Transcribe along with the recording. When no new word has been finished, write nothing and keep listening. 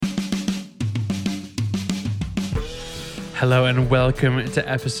Hello and welcome to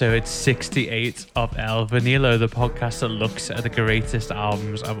episode 68 of El Vinilo, the podcast that looks at the greatest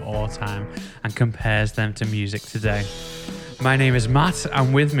albums of all time and compares them to music today. My name is Matt,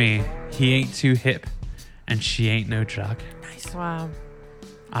 and with me, he ain't too hip and she ain't no drag. Nice. Wow.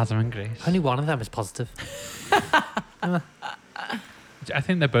 Adam and Grace. Only one of them is positive. I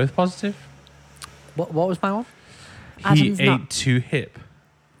think they're both positive. What was my one? He Adam's ain't not- too hip.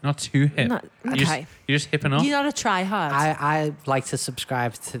 Not too hip. Not- You're just- okay. You're just hip enough. You gotta try hard. I like to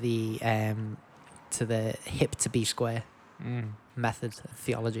subscribe to the hip to be square method of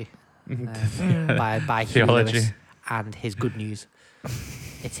theology by Huey Theology. Lewis and his good news.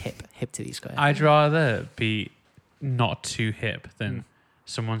 It's hip to be square. I'd rather be not too hip than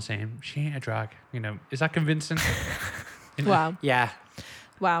someone saying she ain't a drag. You know, is that convincing? You know, Wow. yeah,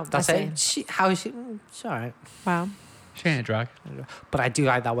 Wow. that's I it. see. How is she? It's all right. Wow. she ain't a drag. But I do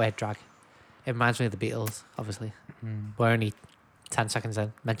like that word drag. It reminds me of the Beatles, obviously. We're only 10 seconds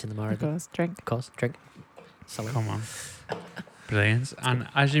in. Mentioned them Of already. course. Drink. Of course, drink. Solid. Come on. Brilliant. And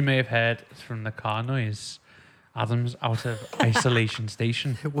as you may have heard from the car noise, Adam's out of isolation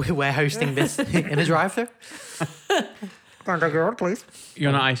station. We're hosting this in a drive-thru. Can I take your order, please?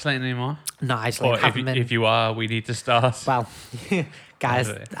 You're not isolating anymore? No, Or Iceland. if you are, we need to start. Well, guys,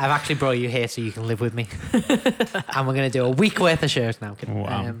 Okay. I've actually brought you here so you can live with me, and we're gonna do a week worth of shows now.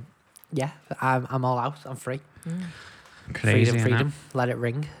 Wow. Yeah, I'm all out. I'm free. Crazy. Freedom. Let it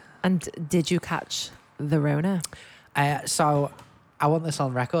ring. And did you catch the Rona? So I want this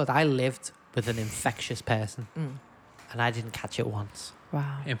on record. I lived with an infectious person, and I didn't catch it once.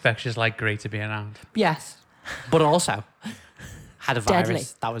 Wow. Infectious, like great to be around. Yes, but also had a virus Deadly.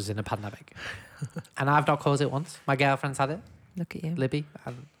 that was in a pandemic, and I've not caught it once. My girlfriend's had it, Look at you. Libby.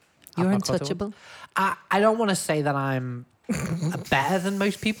 And I've You're not caught it once. untouchable. I don't want to say that I'm better than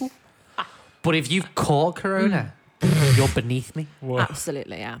most people, but if you've caught corona, you're beneath me.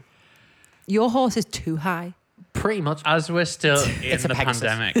 Absolutely. Yeah. Your horse is too high. Pretty much. As we're still in It's a the Pegasus.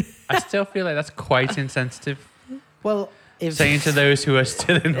 pandemic, I still feel like that's quite insensitive. Well, if Saying to those who are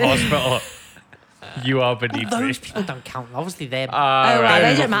still in hospital, you are beneath me. those people don't count. Obviously, they're Oh, right. right.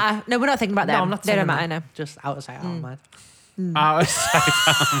 They don't matter. No, we're not thinking about them. No, I'm not They don't saying matter that. now. Just out of sight, out of mind.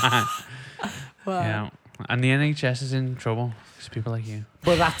 Outside, Wow. yeah. And the NHS is in trouble. It's people like you.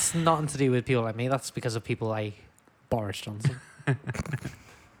 But that's nothing to do with people like me. That's because of people like Boris Johnson.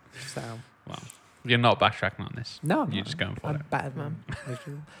 So You're not backtracking on this. no, I'm You're not. just going for I'm it. better than most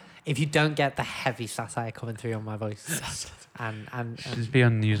people. If you don't get the heavy satire coming through on my voice, and Just be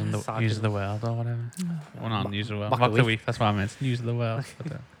on News of the sarcasm. World or whatever. Well, not Mock- News of the World. Mock Mock the the Week. Week. That's what I meant. News of the World.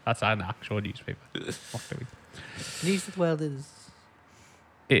 That's an actual newspaper. Mock the Week. News of the World is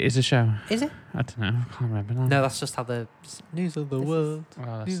It is a show. it? I don't know. I can't remember now. No, that's just how the News of the This is- World.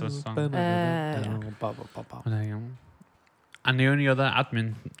 Well, that's News the of song. the- yeah. Blah, blah, blah, blah. Well, there you go. And the only other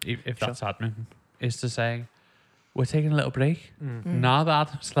admin, if Sure. that's admin, is to say, we're taking a little break. Mm. Now that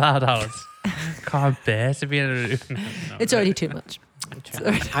Adam's allowed out, can't bear to be in a room. No, It's already too much.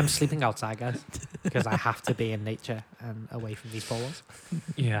 I'm sleeping outside, guys, because I have to be in nature and away from these four walls.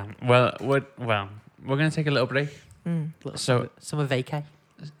 Yeah. Well, we're going to take a little break. Little So- summer vacay,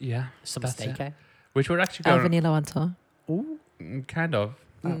 Yeah. summer That's it. staycay. Which we're actually El going, Vanilla on tour. Ooh, kind of,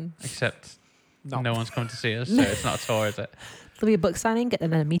 except no one's come to see us, so it's not a tour, is it? There'll be a book signing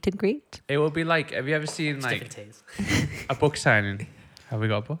and then a meet and greet. It will be like, have you ever seen Sticking like tears. a book signing? Have we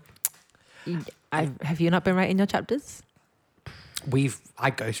got a book? Have you not been writing your chapters? I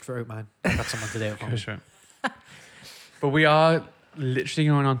ghost wrote mine. I got someone to do it for Go me. for it. But we are literally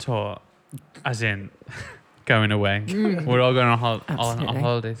going on tour, as in going away. We're all going on Absolutely.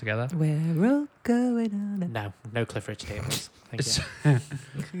 holiday together. We're all going on. No Cliff Richard tables. Thank It's you.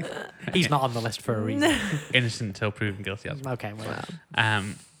 He's not on the list for a reason. innocent until proven guilty. As well. Okay,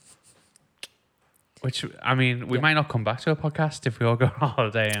 well, Which I mean, we might not come back to a podcast if we all go on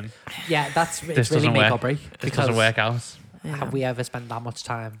holiday and yeah, it's This really doesn't make work. or break. this doesn't work out. Yeah. Have we ever spent that much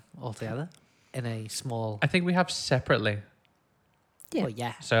time all together in a small? I think we have separately. Yeah. Well,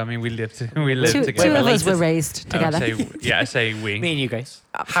 yeah. So I mean, we live together. Two of us related. were raised I would together. I say we. Me and you, Grace.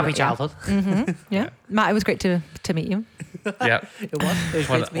 Happy Absolutely, yeah. childhood. Yeah. Yeah. Matt, it was great to meet you. Yeah. It was. It was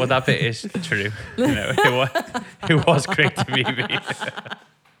Well, great to meet well, that bit is true. You know, it was great to meet me.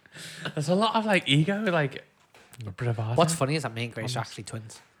 There's a lot of like ego, like bravado. What's funny is that me and Grace are actually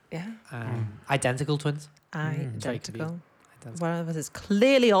twins. Yeah. Identical twins. Identical. Very Identical. One of us is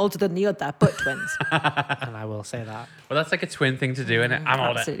clearly older than the other, but twins. And I will say that. Well, that's like a twin thing to do, innit? I'm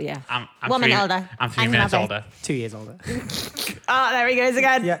older. Absolutely, yeah. I'm Woman three, older. I'm 3 I'm minutes lovely. older. 2 years older. Oh, there he goes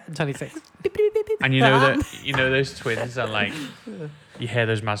again. Yeah, 26. Beep, beep, beep, beep. And you know that those twins are like, you hear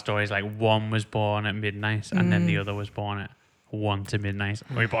those mad stories like one was born at midnight and then the other was born at 1 to midnight.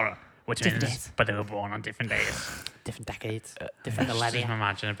 We born which Different means, days. but they were born on different days. Different decades, different Just millennia.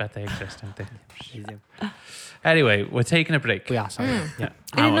 imagine, I bet they exist, don't they? You do. Anyway, we're taking a break. We are sorry. Yeah.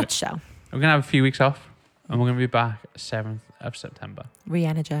 In a And nutshell, we're going to have a few weeks off and we're going to be back 7th of September.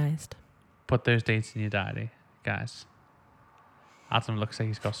 re-energized. Put those dates in your diary, guys. Adam looks like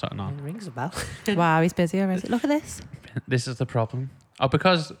he's got something It on. rings a bell. Wow, he's busy already. Look at this. This is the problem. Oh,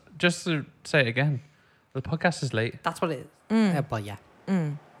 because, just to say it again, the podcast is late. That's what it is. Mm. But yeah.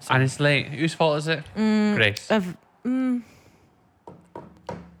 Mm. And it's late. Whose fault is it? Mm. Grace.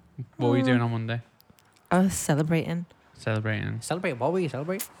 What were you doing on Monday? I was celebrating Celebrating. Celebrate. What were you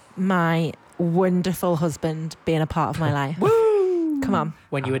celebrating? my wonderful husband being a part of my life. Woo! Come on.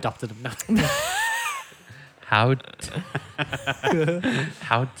 When you adopted him. No. How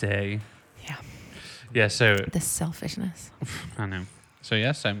how dare you? Yeah. Yeah, so The selfishness. I know. So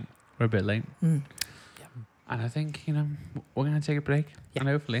yes, we're a bit late. Mm. And I think, we're gonna take a break. Yeah. And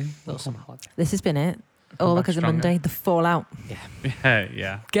hopefully Little summer holiday. This has been it. come All back because of stronger. Monday, the fallout.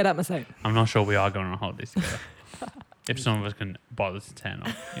 Yeah. Get out my sight. I'm not sure we are going on holidays together. If some of us can bother to turn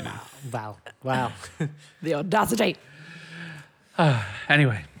up, Wow. The audacity.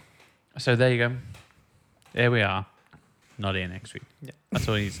 Anyway, so there you go. Here we are. Not here next week. Yeah. That's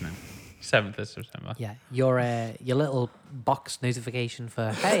all you need to know. 7th of September. Yeah. Your little box notification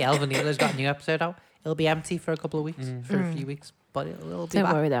for, hey, Elva Neela's got a new episode out. It'll be empty for a couple of weeks, for a few weeks, but it'll be Don't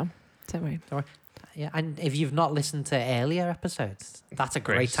back. worry though. Don't worry. Yeah, and if you've not listened to earlier episodes, that's a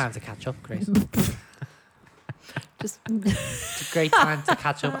great Grace. time to catch up, Grace. Just It's a great time to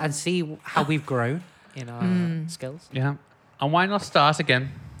catch up and see how we've grown in our skills. Yeah. And why not start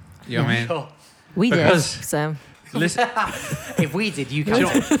again? You know what I mean? Sure. we did. Because- So Listen, If we did, you do you, know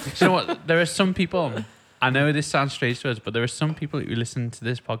can. what, do you know what? There are some people, I know this sounds strange to us, but there are some people who listen to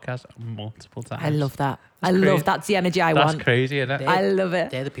this podcast multiple times. I love that. I That's love crazy. that's the energy I That's want. crazy, isn't it? Yeah. I love it.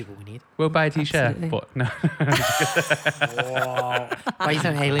 They're the people we need. We'll buy a t-shirt, Absolutely. but no. Why are you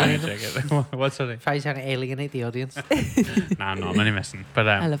trying to I'm alienate them? joking. What's it? Why are you trying to alienate the audience? Nah, no, I'm only messing. But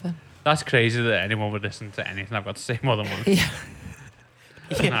I love it. that's crazy that anyone would listen to anything I've got to say more than once. Yeah.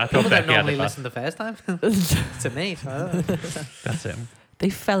 I thought People Becky don't had normally it back. listen the first time. To me. So I don't know. That's it. They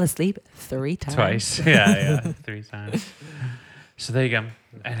fell asleep 3 times. Twice. Yeah, 3 times. So there you go.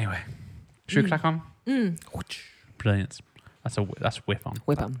 Anyway, should we crack on? Brilliant. That's whip on.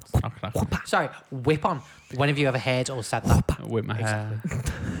 Whip on. I'll crack on. Sorry, whip on. When have you ever heard or said that? Whip my hair.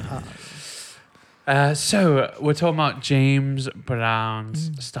 Exactly. So we're talking about James Brown's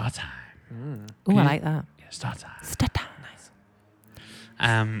Star Time. Oh, I like that. Yeah, Star Time. Stata.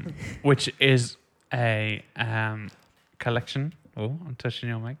 Which is a collection. Oh, I'm touching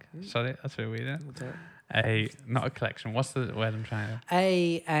your mic. Sorry, that's what we're doing. Not a collection. What's the word I'm trying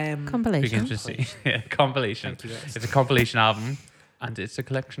to Compilation. begin to see? Yeah, compilation. Thank you, guys. It's a compilation album, and it's a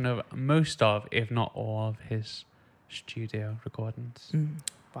collection of most of, if not all of, his studio recordings,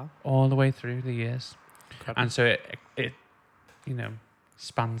 Wow. all the way through the years. Incredible. And so it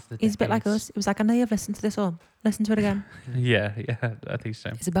spans the. He's a bit like decades. us. It was like, I know you've listened to this all. Listen to it again. Yeah, I think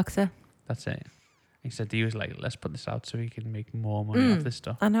so. He's a boxer. That's it. He said he was like, let's put this out so we can make more money off this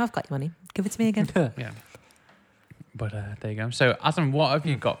stuff. I know I've got your money. Give it to me again. Yeah. But there you go. So, Adam, what have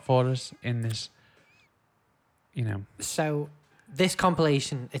you got for us in this? So this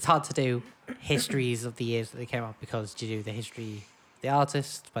compilation, it's hard to do histories of the years that they came out because you do the history of the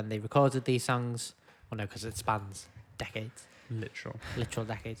artist when they recorded these songs. Well, no, because it spans decades, literal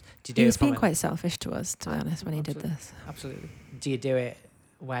decades. Do you do He it was from being when- quite selfish to us, to be honest, when he did Absolutely. this. Absolutely. Do you do it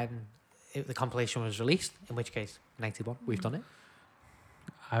when the compilation was released? In which case, 91. We've done it.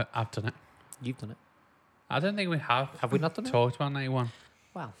 I've done it. You've done it. I don't think we have. Have we not done it? Talked about 91.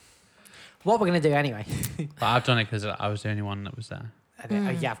 Wow. What we're going to do anyway. But I've done it because I was the only one that was there.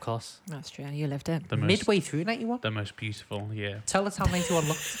 Yeah, of course. That's true. You lived it. The most, Midway through 91? the most beautiful year. Tell us how 91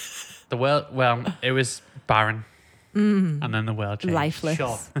 looked. The world, well, it was barren. And then the world changed. Lifeless.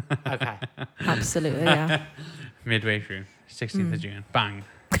 Sure. Okay. Absolutely, yeah. Midway through, 16th of June. Bang.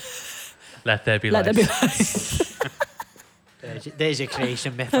 Let there be Let light. there be light. There's your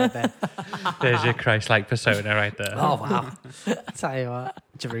creation myth right there. There's your Christ-like persona right there. Oh, wow. Tell you what.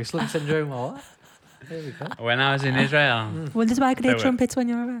 Jerusalem syndrome or what? There we go. When I was in Israel, Well, this is why I could hear There were- trumpets when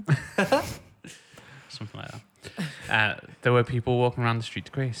you're around. something like that. There were people walking around the streets,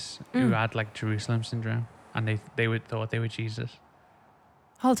 Grace, who had like Jerusalem syndrome, and they would thought they were Jesus,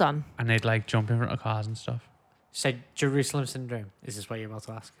 Hold on. and they'd like jump in front of cars and stuff. So, Jerusalem syndrome. Is this what you're about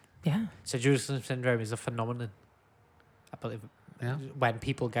to ask? Yeah. So, Jerusalem syndrome is a phenomenon. I believe Yeah. when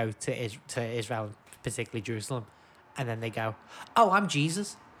people go to Israel, particularly Jerusalem, and then they go, "Oh, I'm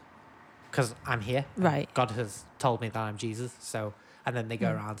Jesus," because I'm here. Right. God has told me that I'm Jesus. So, and then they go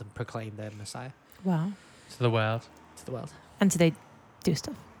Mm. around and proclaim their Messiah Wow. To the world. to the world. And do they do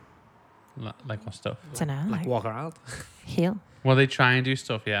stuff? Like what stuff? Dunno, Like like- walk around. Heal? Well, they try and do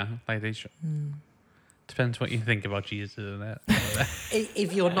stuff, yeah. Like they Mm. depends what you think about Jesus, isn't it?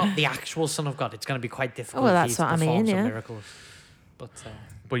 If you're not the actual Son of God, it's going to be quite difficult. Well, for that's you to what I perform mean, some yeah. Miracles. But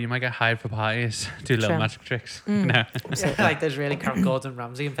But you might get hired for parties, do little True. magic tricks. Mm. No. like there's really Gordon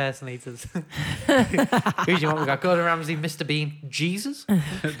Ramsay impersonators. Who do you want? We got Gordon Ramsay, Mr. Bean, Jesus.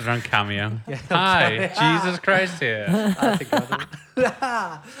 They're on Cameo. Yeah. Hi, Jesus Christ here. I think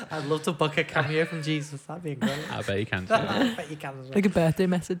I'd love to book a cameo from Jesus. That'd be incredible. I bet you can. I bet you can as well. Like a birthday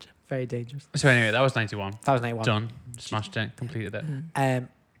message. Very dangerous. So anyway, that was 91. That was 91. Done. Smashed it. Completed it. Mm.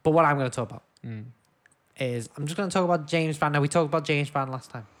 But what I'm going to talk about Mm. is I'm just going to talk about James Brown. Now, we talked about James Brown last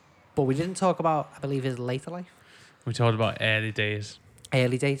time, but we didn't talk about, I believe, his later life, We talked about early days.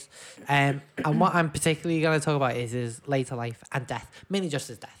 early days. And what I'm particularly going to talk about is his later life and death, mainly just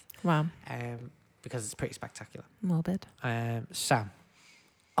his death, Wow. because it's pretty spectacular. Morbid. So,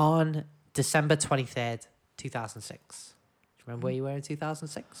 on December 23rd, 2006, do you remember where you were in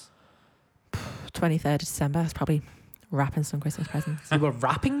 2006? 23rd of December. I was probably wrapping some Christmas presents You were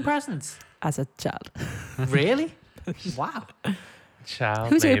wrapping presents? as a child. Really? Wow. Child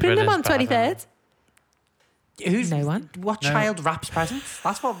Who's labour opening them is on bad, 23rd? Who's No one. What No. child wraps presents?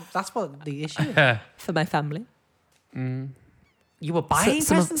 That's what the issue is. isn't it? For my family. Mm. You were buying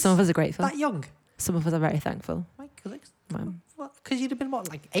some presents of us are grateful. that young? Some of us are very thankful. Because you'd have been, what,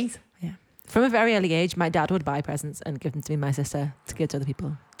 like 8? From a very early age, my dad would buy presents and give them to me and my sister to give to other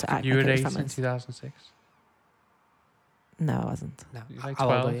people to act You were like it was 8 in families. 2006. No, I wasn't. No. You're like How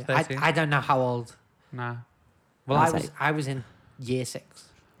old 12, were you? 13? I don't know how old. Nah. Well, I I was was I was in year 6.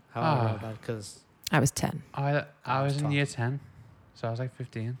 How Ah. because I was 10. I was in 12. year 10. So I was like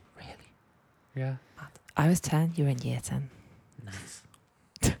 15. really Yeah. I was 10. You were in year 10. nice.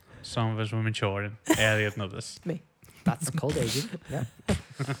 Some of us were maturing earlier than others. That's called aging. Yeah.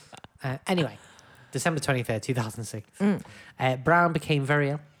 Anyway, December 23rd, 2006. Brown became very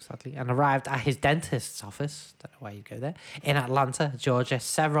ill, sadly, and arrived at his dentist's office, don't know why you go there, in Atlanta, Georgia,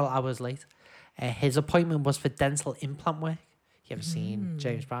 several hours late. His appointment was for dental implant work. You ever seen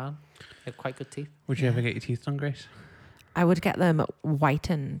James Brown? He had quite good teeth. Would you ever get your teeth done, Grace? I would get them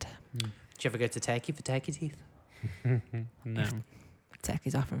whitened. Did you ever go to Turkey for turkey teeth? No.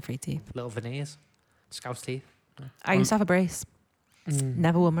 Turkey's offering free teeth. Little veneers? Scouse teeth? I used to have a brace. Mm.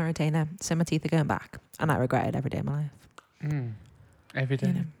 Never wore my retainer. So my teeth are going back. And I regret it every day of my life. Mm. Every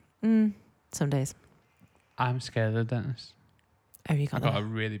day. You know? Some days. I'm scared of the dentist. Oh, you I got got that? a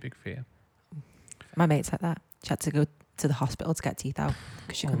really big fear. My mate's like that. She had to go to the hospital to get teeth out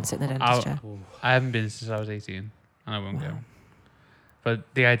because she couldn't sit in the dentist chair. I haven't been since I was 18, and I won't go. Wow.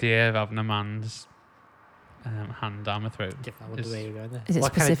 But the idea of having a man's hand down my throat. I wonder where you're going there. Is it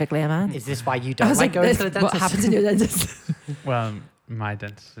What kind specifically a man? of, is this why you I don't was like going this- to the dentist? What happened to your dentist? Well, my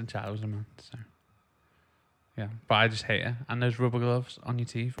dentist in child was a man, so yeah. But I just hate it. And those rubber gloves on your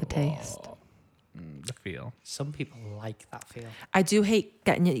teeth. The taste. The feel. Some people like that feel. I do hate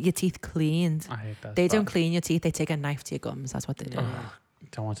getting your teeth cleaned. I hate that. They don't but clean your teeth. They take a knife to your gums. That's what they do.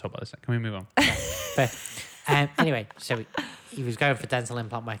 Don't want to talk about this. Can we move on? Anyway, so he was going for dental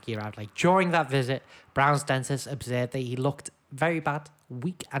implant work. He arrived late. During that visit, Brown's dentist observed that he looked very bad,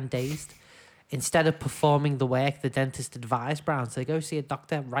 weak and dazed. Instead of performing the work, the dentist advised Brown to go see a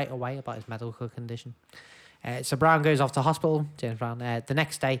doctor right away about his medical condition. So Brown goes off to hospital, James Brown, the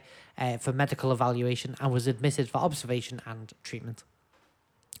next day for medical evaluation and was admitted for observation and treatment.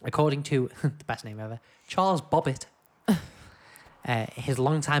 According to the best name ever, Charles Bobbitt, his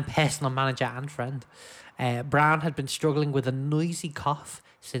longtime personal manager and friend, Brown had been struggling with a noisy cough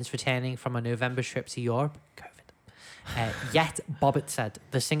since returning from a November trip to Europe. COVID. Yet Bobbitt said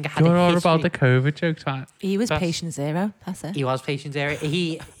the singer had You're a all history. about the COVID jokes, right? He was That's- patient zero. That's it. He was patient there.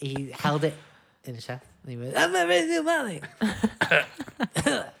 He held it in his chest. And he went, I'm a radio money.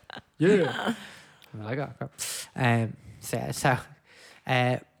 Yeah. I got crap.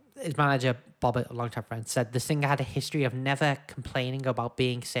 His manager, Bobbitt, a long-time friend, said the singer had a history of never complaining about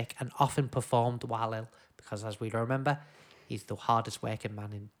being sick and often performed while ill because, as we remember, he's the hardest working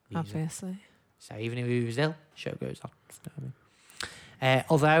man in music. Obviously. So even if he was ill, show goes on. You know what I mean?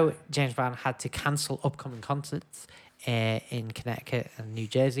 Although James Brown had to cancel upcoming concerts in Connecticut and New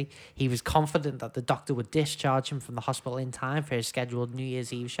Jersey, he was confident that the doctor would discharge him from the hospital in time for his scheduled New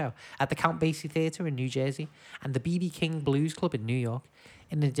Year's Eve show at the Count Basie Theatre in New Jersey and the B.B. King Blues Club in New York,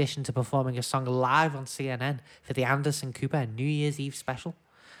 in addition to performing a song live on CNN for the Anderson Cooper New Year's Eve special.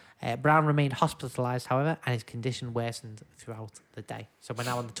 Brown remained hospitalised, however, and his condition worsened throughout the day. So we're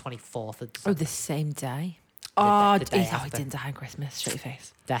now on the 24th of Oh, December. the same day. the day he after. didn't die on Christmas. Straight your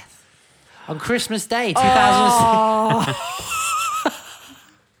face. Death. On Christmas Day, 2006.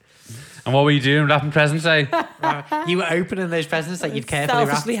 And what were you doing wrapping presents, eh? You were opening those presents that you'd carefully wrapped.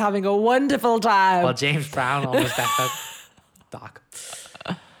 Selfishly having a wonderful time. While James Brown on his deathbed. Dark.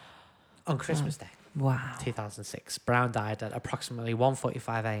 On Christmas Day, Wow. 2006, Brown died at approximately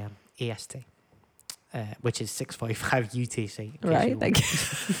 1:45 a.m. EST, which is 6:45 UTC. in case Right, you thank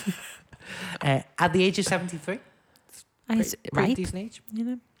were- At the age of 73, pretty Right. decent age. You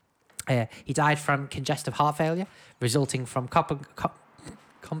know. He died from congestive heart failure, resulting from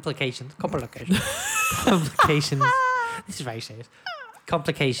complications. Complications. This is very serious.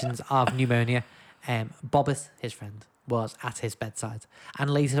 Complications of pneumonia. Bobbit, his friend, was at his bedside and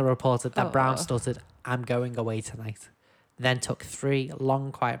later reported that Brown stuttered, "I'm going away tonight." Then took 3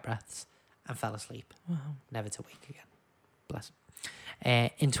 long, quiet breaths and fell asleep, never to wake again. Bless him.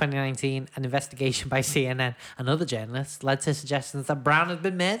 In 2019, an investigation by CNN and other journalists led to suggestions that Brown had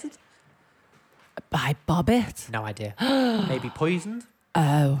been murdered. By Bobbit. No idea. Maybe poisoned.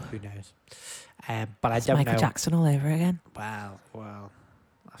 Oh. Who knows? But I It's don't Michael know. Jackson all over again. Well,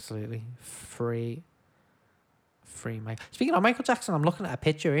 absolutely. Free Michael. Speaking of Michael Jackson, I'm looking at a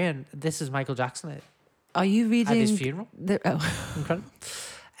picture here, and this is Michael Jackson Are you at reading his funeral. Oh. Incredible.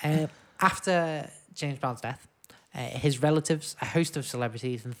 After James Brown's death, his relatives, a host of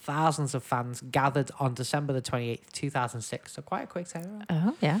celebrities, and thousands of fans gathered on December the 28th, 2006, so quite a quick turnaround,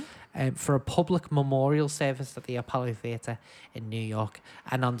 Oh, yeah. for a public memorial service at the Apollo Theatre in New York.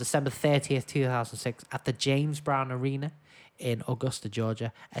 And on December 30th, 2006, at the James Brown Arena in Augusta,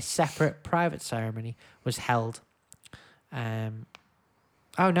 Georgia, a separate private ceremony was held.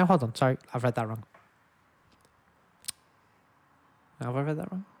 Oh, no, hold on. Sorry, I've read that wrong. Have I read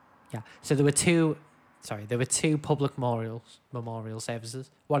that wrong? Yeah. So there were two public memorial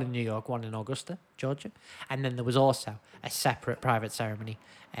services, one in New York, one in Augusta, Georgia. And then there was also a separate private ceremony,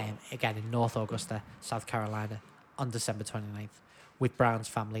 again in North Augusta, South Carolina, on December 29th, with Brown's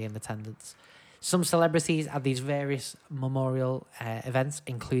family in attendance. Some celebrities at these various memorial events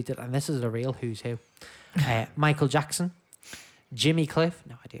included, and this is a real who's who, Michael Jackson, Jimmy Cliff,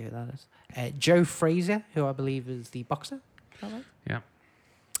 no idea who that is, Joe Frazier, who I believe is the boxer. Is that right?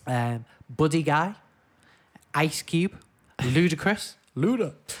 Yeah. Buddy Guy, Ice Cube, Ludacris,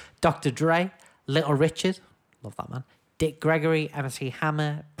 Dr. Dre, Little Richard, love that man, Dick Gregory, MC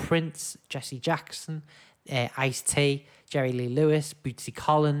Hammer, Prince, Jesse Jackson, Ice-T, Jerry Lee Lewis, Bootsy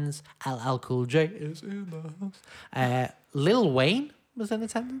Collins, LL Cool J is in the house. Lil Wayne was in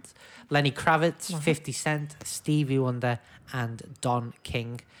attendance, Lenny Kravitz, 50 Cent, Stevie Wonder, and Don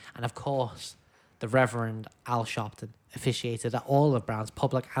King. And of course, the Reverend Al Sharpton officiated at all of Brown's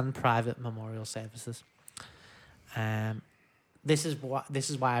public and private memorial services. This is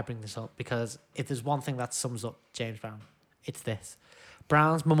why I bring this up, because if there's one thing that sums up James Brown, it's this.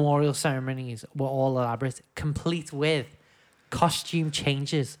 Brown's memorial ceremonies were all elaborate, complete with costume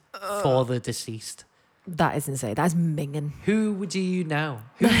changes for the deceased. That is insane. That's minging. Who do you know?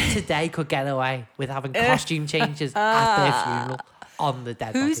 Who today could get away with having costume changes at their funeral on the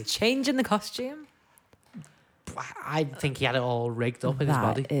dead Who's body? changing the costume? I think he had it all rigged up in his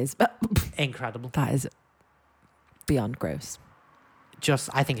body. Incredible. That is beyond gross.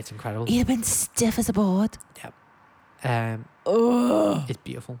 I think it's incredible. He'd have been stiff as a board. Yep. It's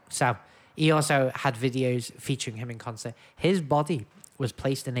beautiful. So he also had videos featuring him in concert. His body was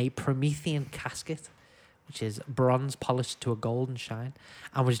placed in a Promethean casket, which is bronze polished to a golden shine,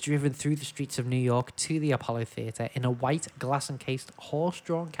 and was driven through the streets of New York to the Apollo Theatre in a white glass-encased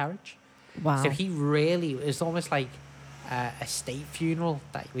horse-drawn carriage. Wow. So he really, it's almost like a state funeral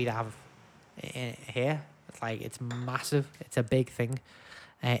that we'd have here. It's massive. It's a big thing.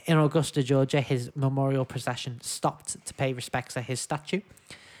 In Augusta, Georgia, his memorial procession stopped to pay respects to his statue,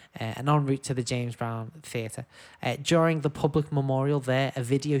 and en route to the James Brown Theatre. During the public memorial there, a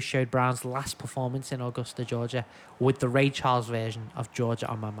video showed Brown's last performance in Augusta, Georgia, with the Ray Charles version of Georgia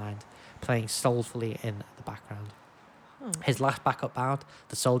on My Mind playing soulfully in the background. His last backup band,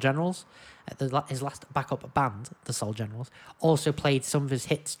 the Soul Generals, also played some of his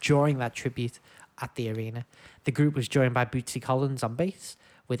hits during that tribute at the arena. The group was joined by Bootsy Collins on bass,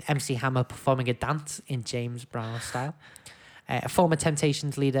 with MC Hammer performing a dance in James Brown style. Former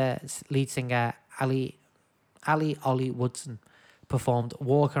Temptations lead singer Ali Ollie Woodson performed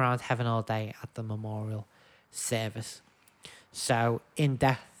Walk Around Heaven All Day at the memorial service. So, in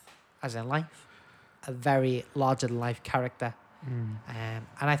death, as in life, a very larger-than-life character. And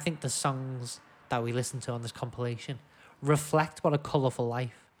I think the songs that we listen to on this compilation reflect what a colourful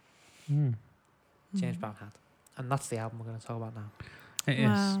life James Brown had. And that's the album we're going to talk about now. It is.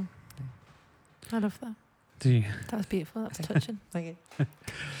 Wow. I love that. Do you? That was beautiful. That was touching. Thank you.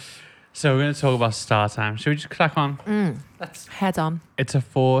 So we're going to talk about Star Time. Should we just crack on? That's, Head on. It's a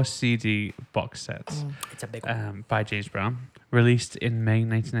 4 CD box set it's a big one. by James Brown, released in May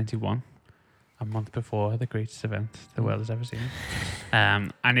 1991, a month before the greatest event the world has ever seen.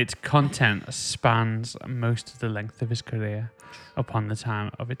 And its content spans most of the length of his career upon the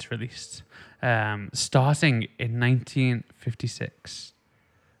time of its release, starting in 1956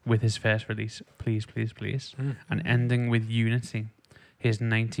 with his first release, Please, Please, Please, and ending with Unity, his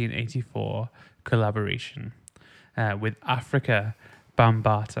 1984 collaboration with Africa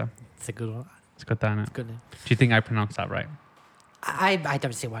Bambaataa. It's a good one. It's got that in it. It's a good name. Do you think I pronounced that right? I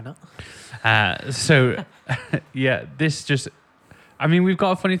don't see why not. So, yeah, this just... I mean, we've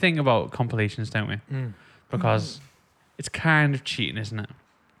got a funny thing about compilations, don't we? Because it's kind of cheating, isn't it?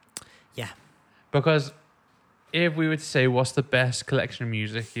 Yeah. Because if we were to say, what's the best collection of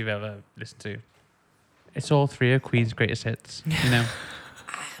music you've ever listened to? It's all 3 of Queen's greatest hits, you know?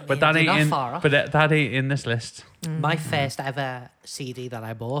 But that ain't in. But that ain't in this list. My first ever CD that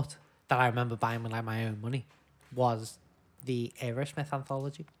I bought, that I remember buying with like my own money, was the Aerosmith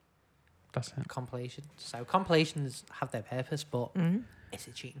anthology That's it. compilation. So compilations have their purpose, but is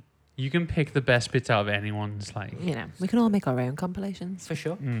it cheating? You can pick the best bits out of anyone's, like. You know, we can all make our own compilations. For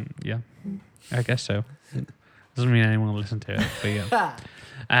sure. Yeah, I guess so. Doesn't mean anyone will listen to it, but yeah.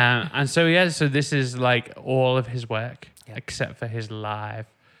 And so so this is like all of his work, except for his live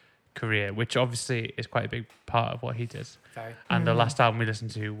career, which obviously is quite a big part of what he did. Very. And the last album we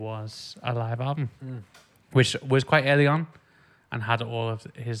listened to was a live album, which was quite early on, and had all of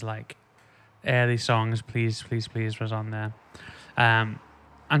his like early songs. Please, Please, Please was on there.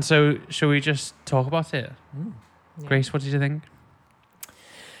 And so, shall we just talk about it? Grace, what did you think?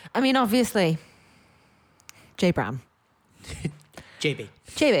 I mean, obviously, Jay Brown.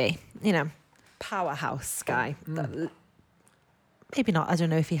 JB, you know, powerhouse guy. Maybe not. I don't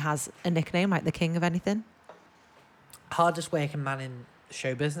know if he has a nickname like the king of anything. Hardest working man in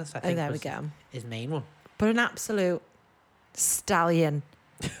show business, I think. There we go. His main one. But an absolute stallion.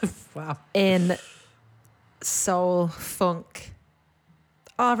 Wow. In soul, funk,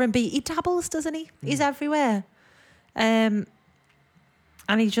 R&B. He dabbles, doesn't he? He's everywhere. And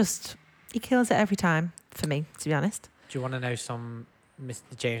he kills it every time, for me, to be honest. Do you want to know some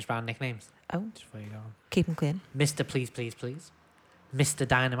Mr. James Brown nicknames? Oh. Just before you go on. Keep him clean. Mr. Please, Please, Please. Mr.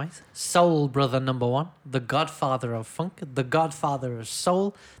 Dynamite. Soul Brother #1. The Godfather of Funk. The Godfather of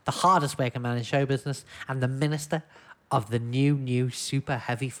Soul. The hardest working man in show business. And the Minister of the new super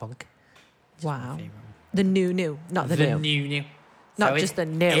heavy funk. Wow. The new. Not the new. New. Not So just the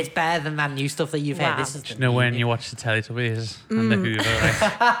new. It's better than that new stuff that you've Wow. heard. This is Do the you know when new. you watch the Teletubbies and the Hoover, right?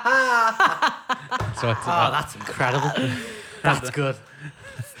 So it's Oh, that's incredible. That's good.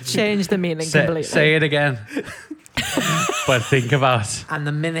 Change the meaning completely. say it again. But think about. And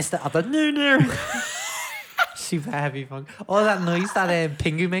the Minister of the new. Super heavy funk. All that noise that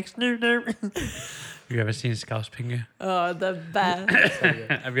Pingu makes. New. Have you ever seen Scouse Pingu? Oh, the best.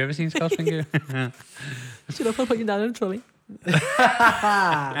 Have you ever seen Scouse Pingu? Should I put you down in a trolley?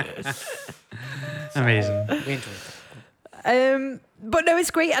 Amazing. We enjoyed it. But no,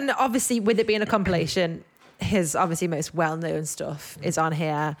 it's great. And obviously, with it being a compilation, his obviously most well-known stuff is on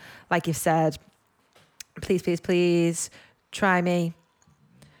here. Like you've said, Please, Please, Please, Try Me.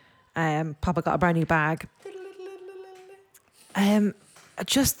 Papa Got a Brand New Bag.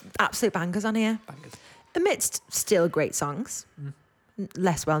 Just absolute bangers on here. Bangers. Amidst still great songs,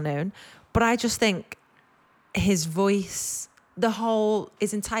 less well-known. But I just think his voice,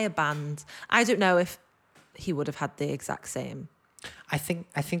 his entire band, I don't know if he would have had the exact same. I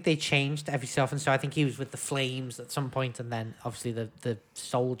think they changed every so often. So I think he was with the Flames at some point, and then obviously the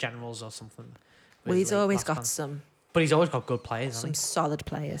Soul Generals or something. Well, he's Like always last got band. some But he's always got good players, some hasn't solid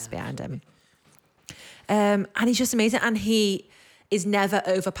players behind him. And he's just amazing. And he is never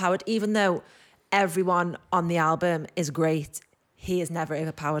overpowered, even though everyone on the album is great. He is never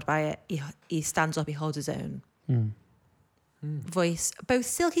overpowered by it. He stands up, he holds his own. Voice, both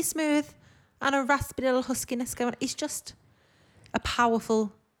silky smooth and a raspy little huskiness going. He's just a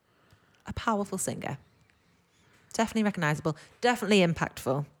powerful singer. Definitely recognisable. Definitely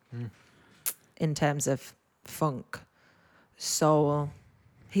impactful in terms of funk, soul.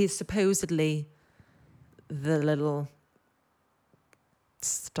 He's supposedly the little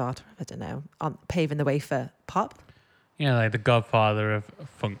starter, I don't know, paving the way for pop. Yeah, like the godfather of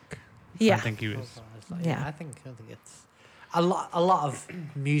funk. Yeah. I think he he? was. Yeah. I think it's a lot of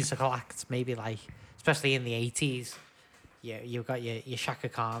musical acts, maybe like, especially in the 80s, you've got your Shaka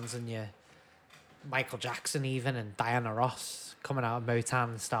Khans and your Michael Jackson even, and Diana Ross coming out of Motown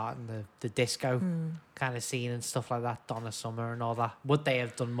and starting the disco kind of scene and stuff like that. Donna Summer and all that. Would they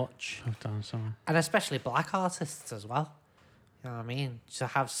have done much? I've done something. And especially black artists as well. You know what I mean? To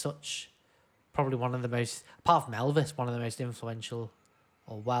have such, probably one of the most, apart from Elvis, one of the most influential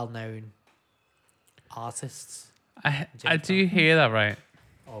or well-known artists. I do hear that, right?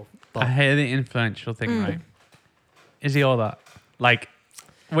 Oh, I hear the influential thing, right? Is he all that? Like,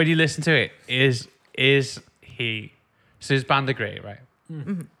 when you listen to it, is he... So his band are great, right?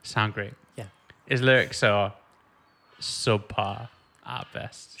 Sound great. Yeah. His lyrics are subpar at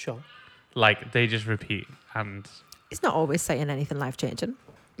best. Sure. Like, they just repeat and... He's not always saying anything life-changing.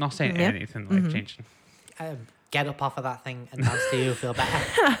 Not saying anything life-changing. Get up off of that thing and dance to you feel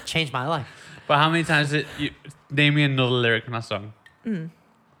better. Change my life. But how many times did you... Name me another lyric from that song. Get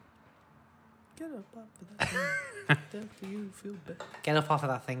up off of that thing. Dance to you feel better. Get up off of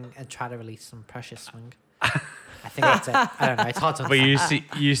that thing and try to release some precious swing. I think that's it. I don't know. It's hard to But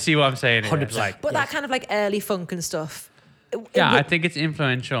you see what I'm saying here? 100%. Like, But that kind of like early funk and stuff. yeah, I think it's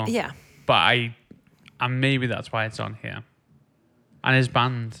influential. Yeah. But and maybe that's why it's on here. And his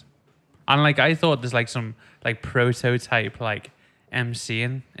band. And like, I thought there's like some like prototype like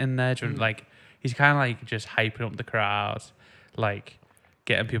MCing in there. Like, he's kind of like just hyping up the crowd, like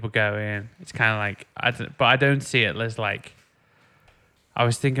getting people going. It's kind of like, but I don't see it as like, I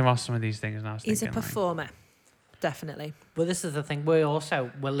was thinking about some of these things and I was He's a thinking performer. Definitely. But this is the thing. We're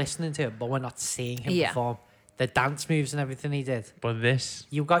listening to it, but we're not seeing him perform. The dance moves and everything he did. But this...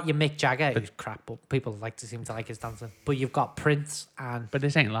 You've got your Mick Jagger, who's crap, but people seem to like his dancing. But you've got Prince and But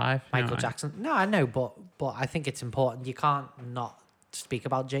this ain't live. Michael Jackson. No, I know, but I think it's important. You can't not speak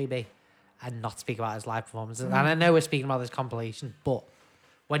about JB and not speak about his live performances. And I know we're speaking about this compilation, but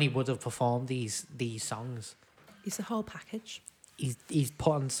when he would have performed these songs, He's the whole package. he's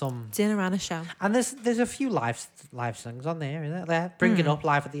put on some. Dinner and a show. And there's a few live songs on there, isn't there? Bring It Up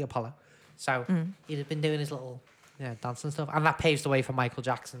live at the Apollo. So he'd have been doing his little dance and stuff. And that paves the way for Michael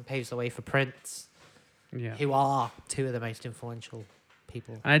Jackson, paves the way for Prince, who are two of the most influential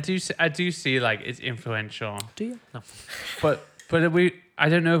people. And I do see like it's influential. Do you? No. But I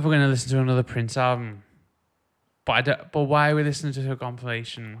don't know if we're going to listen to another Prince album. But why are we listening to a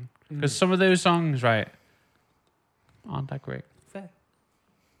compilation? Because some of those songs, right, aren't that great. Fair.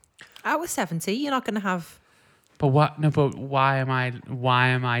 I was 70. You're not going to have... But what? No, but why am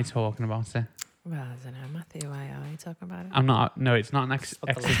I talking about it? Well, I don't know, Matthew. Why are you talking about it? I'm not. No, it's not an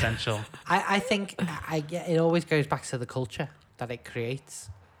existential. I think it always goes back to the culture that it creates.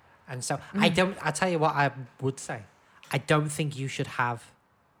 And so I tell you what I would say. I don't think you should have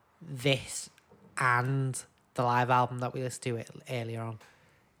this and the live album that we listened to it earlier on.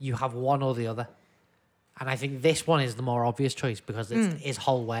 You have one or the other. And I think this one is the more obvious choice because it's his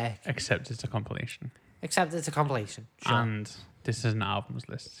whole work. Except it's a compilation. Except it's a compilation. Sure. And this is an albums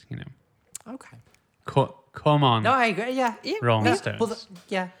list, you know. Okay. Come on. No, I agree. Yeah. Rolling Stones. But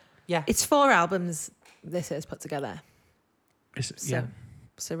yeah. It's 4 albums this is put together. Yeah.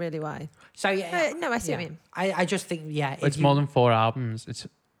 So really why? So yeah. No, I see what you mean. I just think It's more than 4 albums.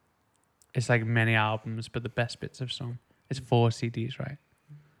 It's like many albums, but the best bits of some. It's 4 CDs, right?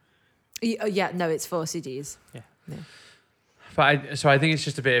 Yeah, no, it's 4 CDs. Yeah. But I think it's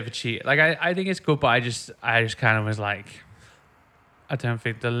just a bit of a cheat. Like I think it's good, but I just kind of was like, I think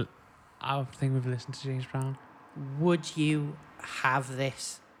we've listened to James Brown. Would you have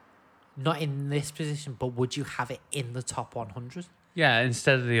this, not in this position, but would you have it in the top 100 Yeah,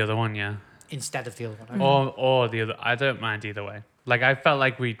 instead of the other one, yeah. instead of the other one? Or the other. I don't mind either way. Like I felt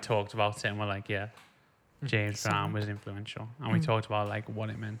like we talked about it and we're like, yeah, James Brown was influential, and we talked about like what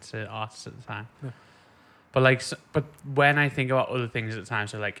it meant to artists at the time. Yeah. But when I think about other things at the time,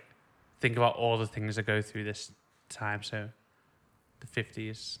 so like think about all the things that go through this time. So the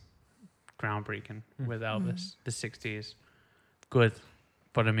 50s, groundbreaking with Elvis. The 60s, good.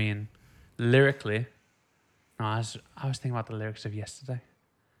 But I mean, lyrically, no, I was thinking about the lyrics of Yesterday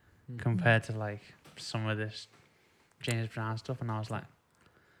compared to like some of this James Brown stuff, and I was like,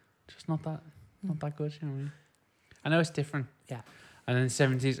 just not that good. You know what I mean? I know it's different. Yeah. And then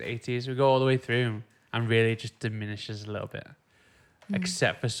 70s, 80s, we go all the way through, and really it just diminishes a little bit,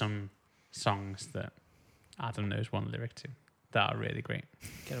 except for some songs that Adam knows one lyric to that are really great.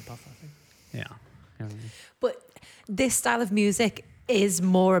 Get up off that thing. Yeah. You know what I mean? But this style of music is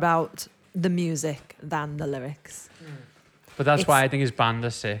more about the music than the lyrics. But that's why I think his band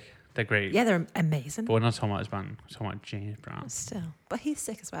are sick. They're great. Yeah, they're amazing. But we're not talking about his band. We're talking about James Brown. Still. But he's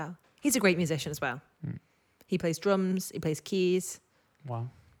sick as well. He's a great musician as well. He plays drums, he plays keys. Wow.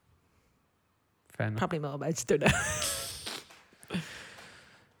 Fair enough. Probably more, but I just don't know.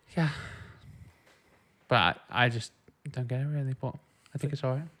 Yeah. But I just don't get it really, but I think it's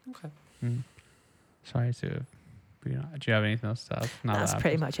alright. Okay. Sorry to have, do you have anything else to add? No, That's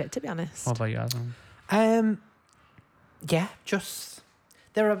pretty much it, to be honest. What about you, Adam? Yeah, just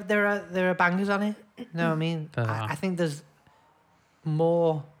there are bangers on it. You know what I mean? I think there's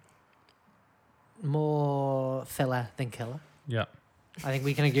more filler than killer. Yeah. I think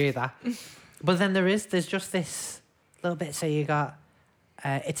we can agree with that. But then there's just this little bit. So you got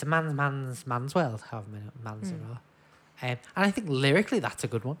it's a man's world. However many mans there are, and I think lyrically that's a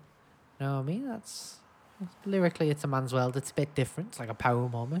good one. You know what I mean? That's lyrically it's a man's world. It's a bit different. It's like a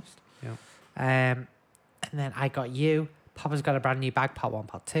poem almost. Yeah. And then I Got You. Papa's Got a Brand New Bag, part 1,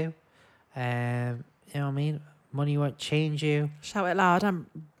 part 2. You know what I mean? Money Won't Change You. Shout it loud. I'm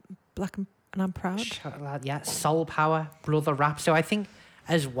black and I'm proud. Shout it loud. Yeah. Soul Power, Brother Rap. So I think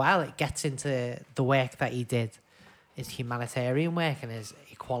as well it gets into the work that he did, his humanitarian work and his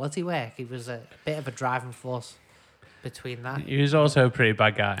equality work. He was a bit of a driving force between that. He was also a pretty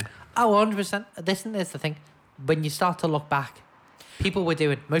bad guy. Oh, 100%. This is the thing. When you start to look back, people were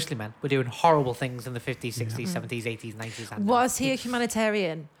doing, mostly men, were doing horrible things in the 50s, 60s, 70s, 80s, 90s. And Was he a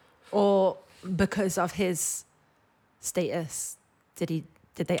humanitarian, or because of his status, did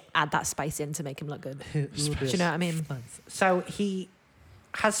they add that spice in to make him look good? Do you know what I mean? So he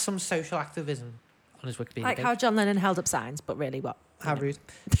has some social activism on his Wikipedia Like page. how John Lennon held up signs, but really what? How rude.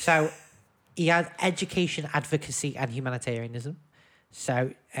 So he had education, advocacy, and humanitarianism.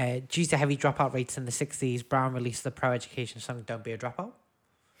 So due to heavy dropout rates in the 60s, Brown released the pro-education song Don't Be a Dropout.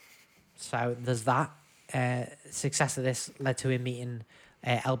 So there's that. Success of this led to him meeting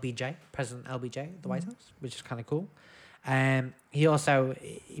LBJ, President LBJ at the White House, which is kind of cool.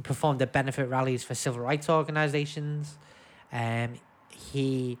 He performed at benefit rallies for civil rights organizations.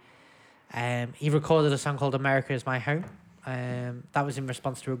 He recorded a song called America Is My Home. That was in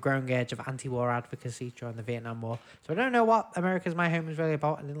response to a growing urge of anti-war advocacy during the Vietnam War. So I don't know what America's My Home is really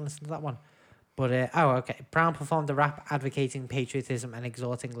about. I didn't listen to that one. But, okay. Brown performed a rap advocating patriotism and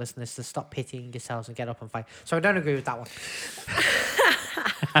exhorting listeners to stop pitying yourselves and get up and fight. So I don't agree with that one.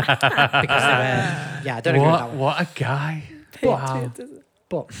 Because I don't agree with that one. What a guy. Wow.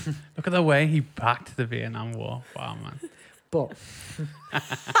 But Look at the way he backed the Vietnam War. Wow, man. But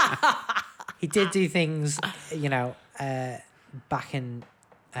he did do things, back in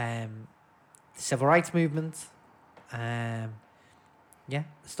the civil rights movement.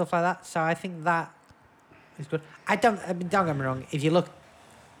 Stuff like that. So I think that is good. Don't get me wrong. If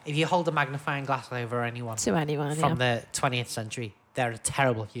you hold a magnifying glass over anyone To anyone, from the 20th century, they're a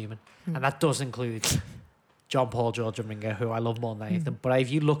terrible human. And that does include John Paul, George and Ringo, who I love more than anything. But if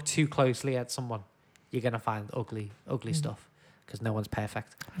you look too closely at someone, you're going to find ugly stuff because no one's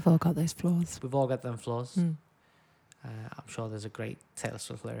perfect. We've all got those flaws. We've all got them flaws. I'm sure there's a great Taylor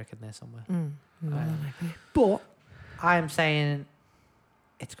Swift lyric in there somewhere. But I'm saying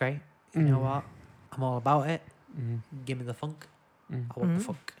it's great. You know what? I'm all about it. Give me the funk. I want the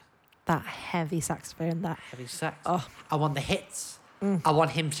funk. That heavy saxophone, that Heavy sax. Oh. I want the hits. I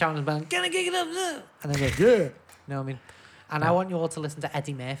want him shouting about, gonna kick it up now. And then go, yeah. You know what I mean? And I want you all to listen to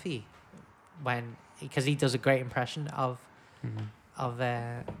Eddie Murphy because he does a great impression of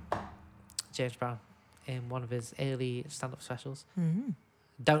James Brown in one of his early stand-up specials.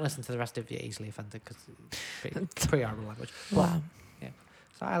 Don't listen to the rest of it, you're easily offended because it's pretty horrible language. wow.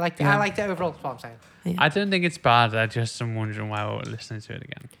 So I liked it. I liked it overall. That's what I'm saying. Yeah. I don't think it's bad. I just am wondering why we're listening to it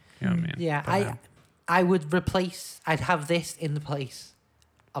again. You know what I mean? Yeah, But, I would replace. I'd have this in the place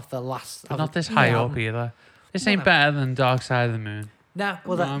of the last. but of not the this high album. up either. This No, ain't no. better than Dark Side of the Moon. No,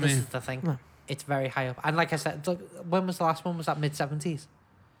 well, You know what I this mean? is the thing. No. It's very high up, and like I said, when was the last one? Was that mid-70s,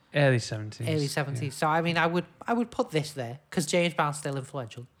 Early 70s. early 70s? So I mean, I would put this there because James Brown's still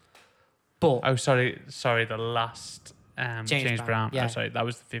influential. But Oh, sorry. The last James Brown. yeah. Oh, sorry. That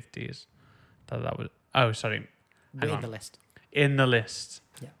was the 50s. That was. Oh, sorry. we're Hang in on. the list. In the list.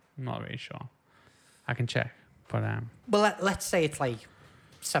 Yeah. I'm not really sure. I can check. But Well, let's say it's like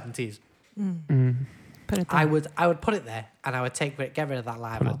 70s. Put it I there. would put it there, and I would get rid of that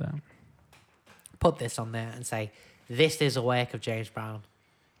live put it album. there. Put this on there and say this is a work of James Brown.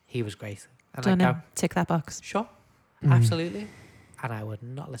 He was great, and Done I him. go, Tick that box. sure, absolutely, and I would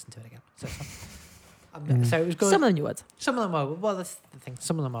not listen to it again. So, so it was good. Some of them you would. Some of them I would. Well, that's the thing.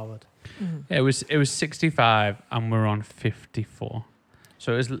 Some of them I would. Yeah, it was 65 and we're on 54.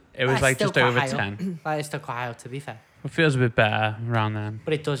 So it was That's like still just quite over high up. 10. That is still quite high, to be fair. It feels a bit better around then.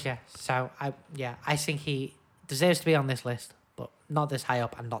 But it does, yeah. So I think he deserves to be on this list, but not this high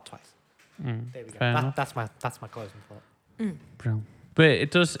up and not twice. There we go. Fair enough. That's my closing thought. Brilliant. But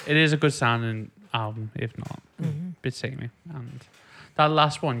it is a good sounding album, if not. bit samey. And that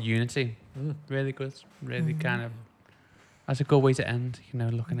last one, Unity, really good. Really kind of, that's a good way to end,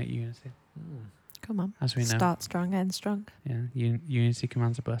 looking at Unity. Come on. As we know. Start strong, end strong. Yeah, Unity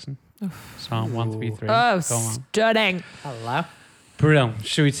commands a blessing. Psalm 133. Oh, Go on. stunning. Hello. Brilliant.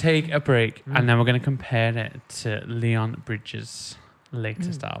 Should we take a break and then we're going to compare it to Leon Bridges'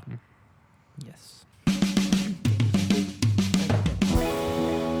 latest album? Yes.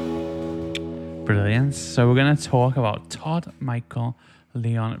 Brilliant. So we're going to talk about Todd Michael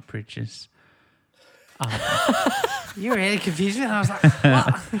Leon Bridges' album. You really confused me. And I was like,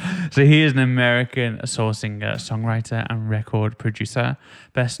 what? So he is an American soul singer, songwriter, and record producer,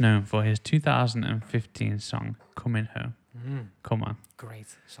 best known for his 2015 song "Coming Home." Come on, Great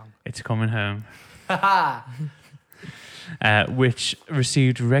song. it's coming home, which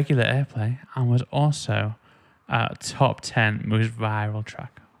received regular airplay and was also a top 10 most viral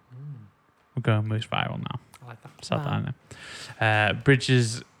track. We're going most viral now. I like that. Start that now.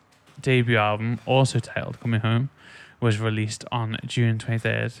 Bridges' debut album, also titled "Coming Home," was released on June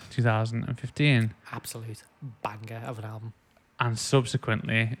 23rd, 2015, Absolute banger of an album. and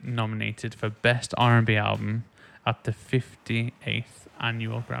subsequently nominated for Best R&B Album at the 58th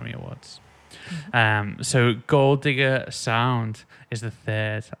Annual Grammy Awards. So Gold Digger Sound is the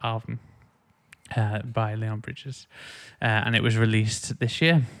third album by Leon Bridges, and it was released this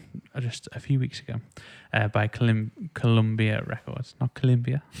year, just a few weeks ago, by Columbia Records. Not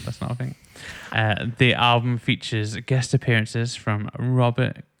Columbia, that's not a thing. The album features guest appearances from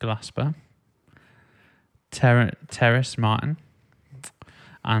Robert Glasper, Terrace Martin,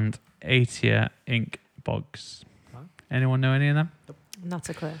 and Atia Inc. Boggs. Wow. Anyone know any of them? Not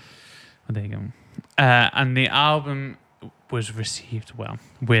so clear. Well, there you go. And the album was received well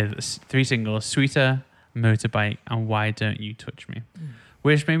with 3 singles: "Sweeter," "Motorbike," and "Why Don't You Touch Me,"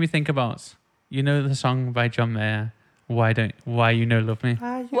 which made me think about, the song by John Mayer, Why You No Love Me?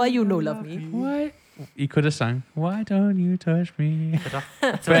 Why you no love me? Why? He could have sung, "Why Don't You Touch Me?"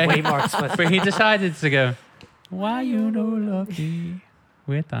 It's way more explicit. But he decided to go, "Why You No Love Me?"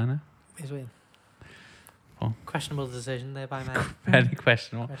 Weird, Dana. It's weird. Oh. Questionable decision there by me. Very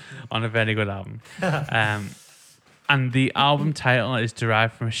questionable on a very good album. And the album title is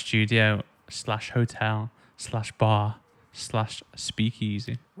derived from a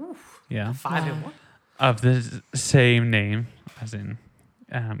studio/hotel/bar/speakeasy. Yeah. 5 in 1. Of the same name as in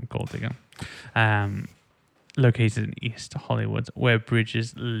Gold Digger. Located in East Hollywood, where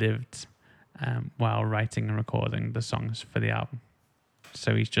Bridges lived while writing and recording the songs for the album.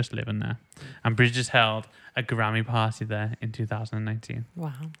 So he's just living there. And Bridges held a Grammy party there in 2019.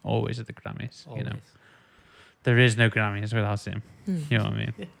 Wow. Always at the Grammys, Always. There is no Grammys without him. You know what I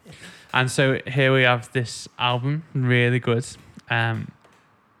mean? And so here we have this album, really good.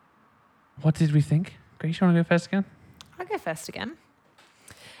 What did we think? Grace, you want to go first again? I'll go first again.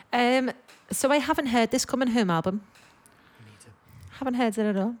 So I haven't heard this Coming Home album. Me too. Haven't heard it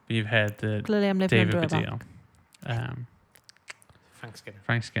at all. You've heard the Clearly I'm living David under a Baddiel, rock. Frank Skinner.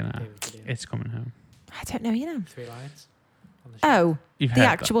 Frank Skinner, David Baddiel. It's Coming Home. I don't know, 3 lines. On the show. Oh, You've the heard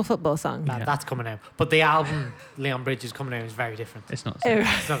actual football song. Yeah. That's coming out. But the album, Leon Bridges Coming Out, is very different. that. It's not the same.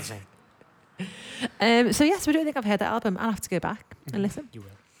 Oh. It's not the same. So yes, I don't think I've heard that album. I'll have to go back and listen. You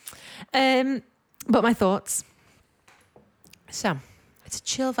will. But my thoughts. So, it's a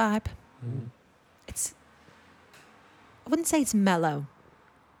chill vibe. It's, I wouldn't say it's mellow.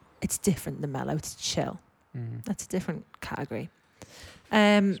 It's different than mellow. It's chill. That's a different category.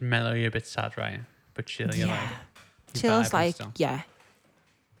 It's mellow, you're a bit sad, right? But chill, you're like... you Chill's vibe like, still. yeah.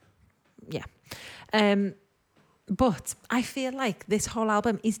 But I feel like this whole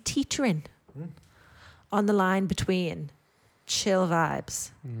album is teetering on the line between chill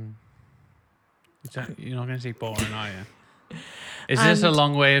vibes. You're not going to say boring, are you? Is this a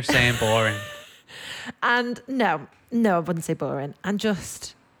long way of saying boring? And no, I wouldn't say boring. And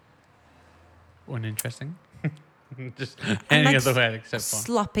just Uninteresting? Just and any like other word except boring.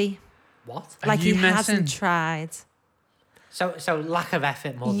 sloppy. What? Are Like he you hasn't messing? tried. So lack of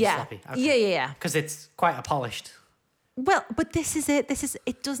effort more than sloppy. Yeah. Because it's quite a polished. Well, but this is it.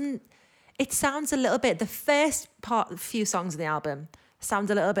 It sounds a little bit, the first few songs of the album sounds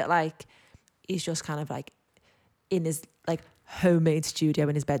a little bit like he's just kind of like in his like homemade studio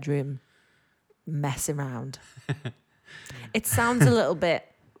in his bedroom messing around. It sounds a little bit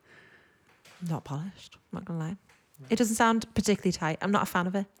not polished, I'm not gonna lie. It doesn't sound particularly tight. I'm not a fan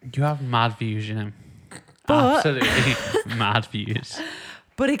of it. You have mad views, But- Absolutely mad views.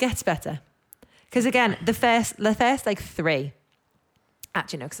 But it gets better. Because again, the first like 3,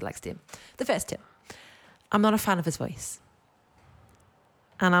 actually no, because I like Steam. The first 2, I'm not a fan of his voice.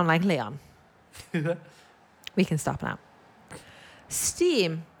 And I'm like, Leon, We can stop now.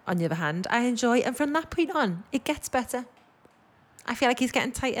 Steam, on the other hand, I enjoy, and from that point on, it gets better. I feel like he's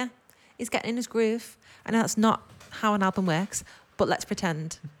getting tighter. He's getting in his groove. I know that's not how an album works, but let's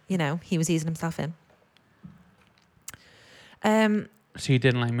pretend, he was easing himself in. So you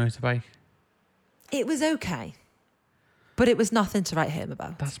didn't like Motorbike? It was okay, but it was nothing to write home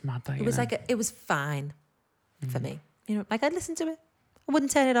about. That's mad. That It was it was fine for me. I'd listen to it. I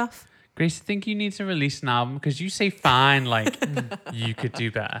wouldn't turn it off. Grace, I think you need to release an album because you say fine, like you could do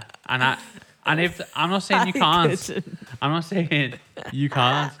better. And if I'm not saying you can't, I'm not saying you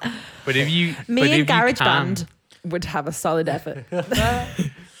can't. But if you, me and GarageBand would have a solid effort.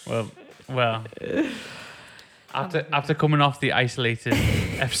 well, after coming off the isolated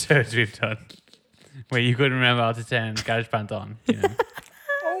episodes we've done, where you couldn't remember how to turn GarageBand on,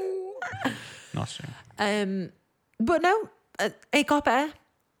 not true. But no, it got better.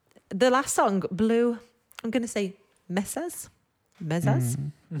 The last song, Blue, I'm going to say Mesas.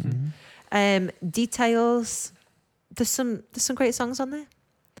 Details. There's some great songs on there,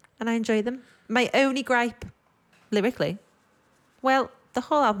 and I enjoy them. My only gripe, lyrically, well, the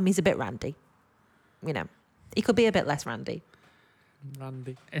whole album is a bit randy. He could be a bit less randy.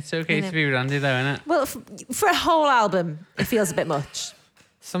 Randy. It's okay to be randy though, isn't it? Well, for a whole album, it feels a bit much.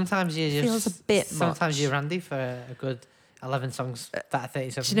 Sometimes you just feels a bit Sometimes much. you're randy for a good 11 songs that are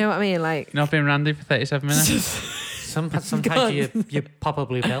 37. Do you know what I mean? Like, Not being randy for 37 minutes. Sometimes you pop a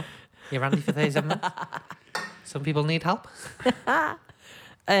blue pill. You're randy for 37 minutes. Some people need help.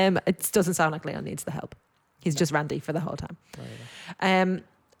 it doesn't sound like Leon needs the help. He's just randy for the whole time.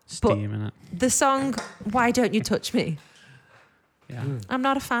 Steam, innit? The song "Why Don't You Touch Me"? Yeah. I'm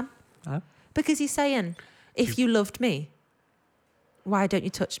not a fan because he's saying, "If you loved me, why don't you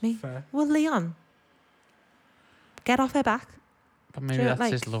touch me?" Fair. Well, Leon, get off her back. But maybe Sure,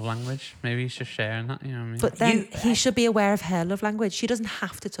 that's his love language. Maybe he's just sharing that, you know what I mean? But then he should be aware of her love language. She doesn't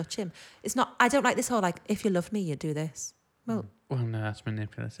have to touch him. It's not. I don't like this whole if you loved me, you'd do this. Well, no, that's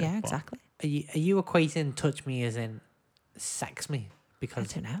manipulative. yeah, but exactly. Are you equating touch me as in sex me? I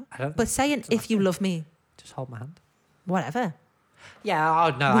Because don't know. I don't. But saying "if you love me," Just hold my hand. whatever. Yeah.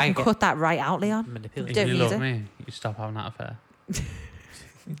 Oh no. We I can get cut that right out, Leon. If manipulative. Don't you use love it. me, you stop having that affair.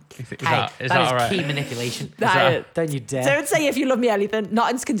 Is Hey, that that all is right? key manipulation. That- Don't you dare. Don't say "if you love me" anything. Not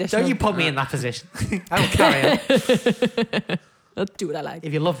unconditional. Don't you put me in that position. I will carry on. I'll do what I like.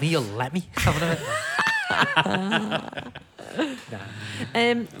 If you love me, you'll let me. Have a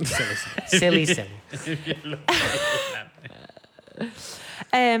silly.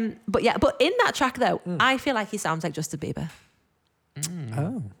 But in that track though, I feel like he sounds like Justin Bieber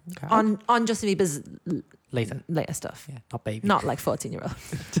Oh, okay. on Justin Bieber's Later. later stuff, Yeah, not baby. not like 14-year-old.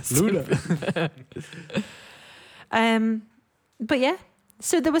 Luda. But yeah,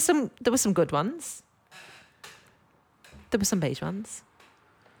 so there were some good ones. There were some beige ones.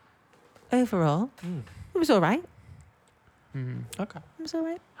 Overall, it was all right. Okay. It was all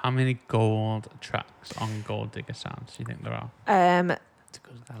right. How many gold tracks on Gold Digger Sounds do you think there are? It's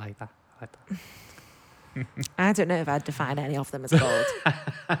good. I like that. I don't know if I'd define any of them as gold.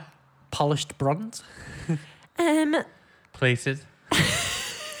 Polished bronze. Plated.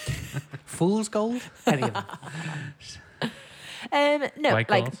 Fool's gold. Any of them. No, White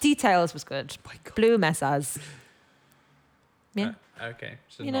like gold? Details was good. Blue Messas. Yeah, Okay.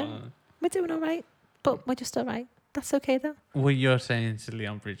 So You know, we're doing all right, but we're just all right. That's okay though. what you're saying to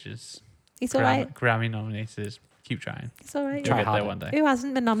Leon Bridges, He's all right. Grammy nominated, keep trying. He's all right. You'll Try get there harder. one day. Who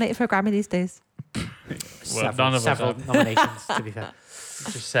hasn't been nominated for a Grammy these days? Well, none of us several have. nominations, to be fair.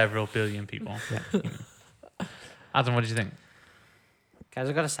 Just several billion people. Yeah. You know. Adam, what do you think? Guys,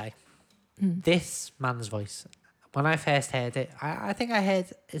 I've got to say, this man's voice, when I first heard it, I think I heard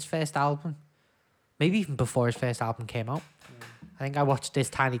his first album, maybe even before his first album came out. I think I watched his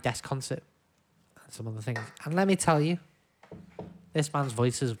Tiny Desk concert and some other things. And let me tell you, this man's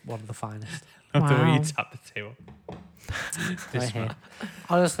voice is one of the finest. Love the way Wow. you tap the table. Right This here. one.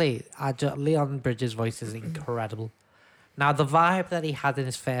 Honestly, Leon Bridges' voice is incredible. Now, the vibe that he had in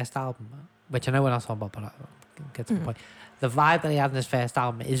his first album, which I know we're not talking about, but I'll get to the point. The vibe that he had in his first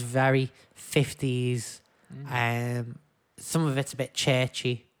album is very 50s. Some of it's a bit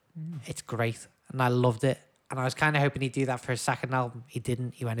churchy. It's great. And I loved it. And I was kind of hoping he'd do that for his second album. He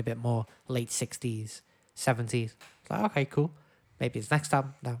didn't. He went a bit more late 60s, 70s. It's like, okay, cool. Maybe his next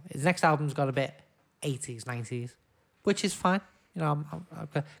album. No, his next album's got a bit 80s, 90s, which is fine. You know,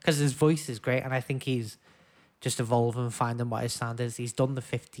 because his voice is great. And I think he's just evolving and finding what his sound is. He's done the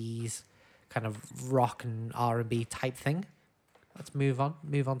 50s kind of rock and R&B type thing. Let's move on.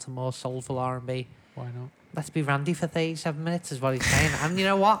 Move on to more soulful R&B. Why not? Let's be Randy for 37 minutes is what he's saying. And you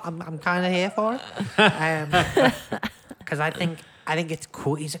know what? I'm kind of here for it. Because I think it's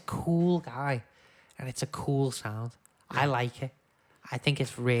cool. He's a cool guy. And it's a cool sound. I like it. I think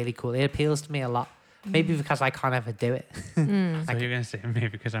it's really cool. It appeals to me a lot. Maybe because I can't ever do it. So you're going to say maybe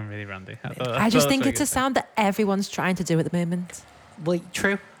because I'm really randy. I just think it's a sound that everyone's trying to do at the moment. Well,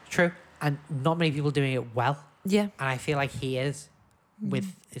 true. And not many people doing it well. Yeah. And I feel like he is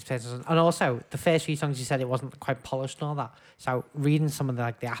with his personal. And also, the first few songs you said it wasn't quite polished and all that. So reading some of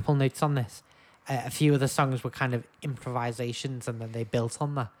the Apple notes on this, a few of the songs were kind of improvisations and then they built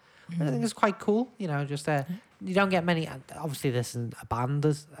on that. I think it's quite cool, you know, just you don't get many, obviously this isn't a band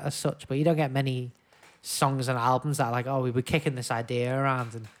as such, but you don't get many songs and albums that are like, oh, we were kicking this idea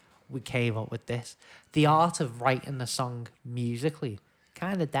around and we came up with this. The art of writing a song musically,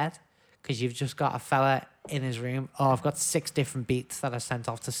 kind of dead, because you've just got a fella in his room, oh, I've got 6 different beats that I sent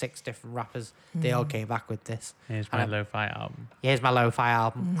off to 6 different rappers. They all came back with this. Here's my lo-fi album. Here's my lo-fi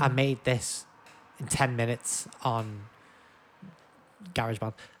album. I made this in 10 minutes on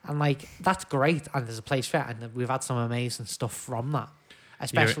GarageBand. And like, that's great. And there's a place for it. And we've had some amazing stuff from that.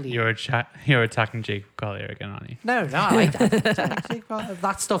 Especially... You're attacking Jacob Collier again, aren't you? No, I like that.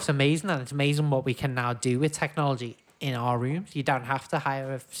 That stuff's amazing. And it's amazing what we can now do with technology in our rooms. You don't have to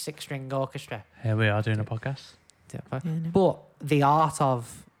hire a 6-string orchestra. Here we are doing a podcast. But the art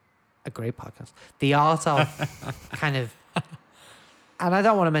of... A great podcast. The art of kind of... And I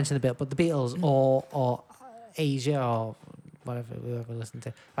don't want to mention the Beatles, but the Beatles or Asia or whatever we ever listen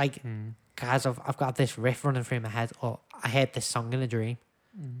to. Like, guys, I've got this riff running through my head, or I heard this song in a dream.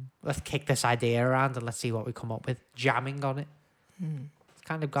 Let's kick this idea around and let's see what we come up with. Jamming on it. It's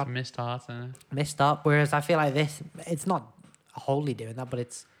kind of got... Missed art, isn't it? Missed up. Whereas I feel like this, it's not wholly doing that, but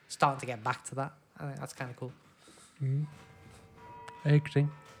it's starting to get back to that. I think that's kind of cool. I agree.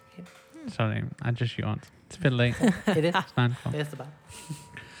 Sorry, I just yawned. It's a bit late. It is. It's 9 o'clock. It is the band.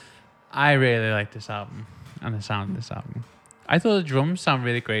 I really like this album and the sound of this album. I thought the drums sound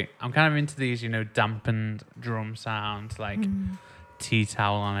really great. I'm kind of into these, dampened drum sounds, like tea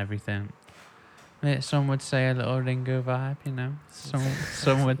towel on everything. Some would say a little Ringo vibe,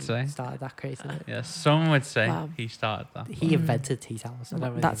 Some would say. Started that crazy. Yeah, some would say Wow. he started that. He invented tea towels. I don't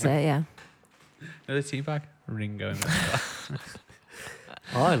really That's know. it, yeah. The tea bag? Ringo in the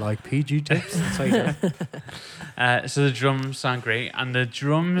I like PG tips. So the drums sound great, and the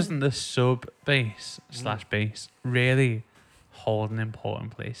drums and the sub bass / bass really hold an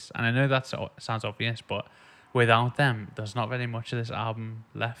important place. And I know that sounds obvious, but without them, there's not very much of this album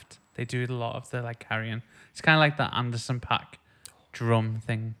left. They do a lot of the carrying. It's kind of like that Anderson .Paak drum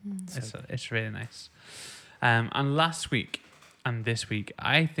thing. It's really nice. And last week and this week,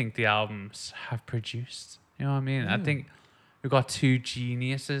 I think the albums have produced. You know what I mean? I think we've got 2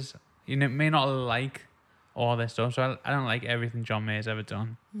 geniuses. May not like all their stuff, so I don't like everything John Mayer's ever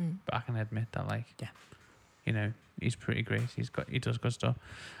done, but I can admit that, he's pretty great. He does good stuff,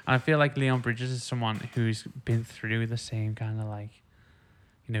 and I feel like Leon Bridges is someone who's been through the same kind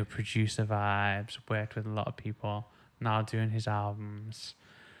of producer vibes, worked with a lot of people, now doing his albums.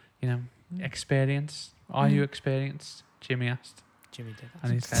 Experience. Are you experienced? Jimmy asked. Jimmy did.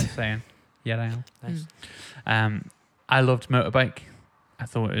 And he's kind of saying, yeah, I am. Nice. I loved Motorbike. I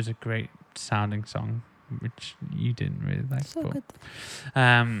thought it was a great sounding song, which you didn't really like. So but,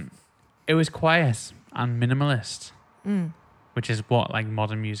 good. It was quiet and minimalist, which is what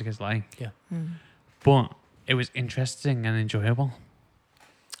modern music is like. Yeah. But it was interesting and enjoyable.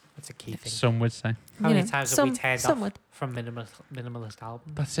 That's a key thing. Some would say. How many times have we turned off from minimalist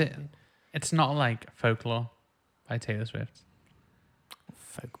albums? That's it. It's not like Folklore by Taylor Swift.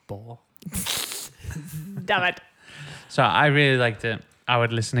 Folk bore. Damn it. So I really liked it. I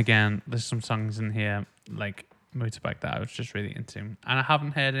would listen again. There's some songs in here, like Motorbike, that I was just really into. And I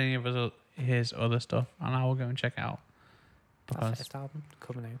haven't heard any of his other stuff, and I will go and check it out. That first album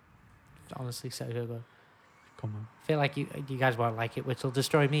coming out. Honestly, so good. Come on. I feel like you guys won't like it, which will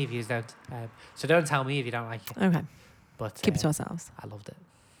destroy me if you don't. So don't tell me if you don't like it. Okay. But Keep it to ourselves. I loved it.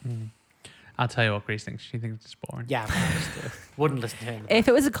 I'll tell you what Grace thinks. She thinks it's boring. Yeah, wouldn't listen to it. If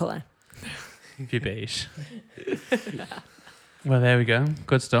it was a colour. If you're beige. Well, there we go.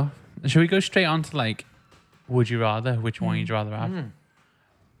 Good stuff. Should we go straight on to would you rather? Which one you'd rather have? Can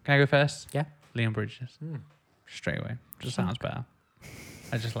I go first? Yeah. Leon Bridges. Straight away. Just sounds better.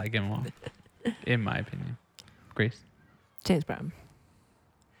 I just like him more. In my opinion. Grace. James Brown.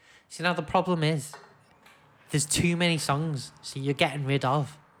 See, now the problem is there's too many songs, so you're getting rid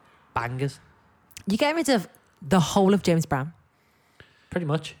of bangers. You're getting rid of the whole of James Brown. Pretty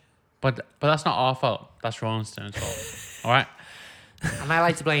much. But that's not our fault. That's Rolling Stone's fault. All right? And I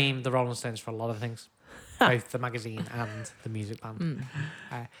like to blame the Rolling Stones for a lot of things, both the magazine and the music band. Mm.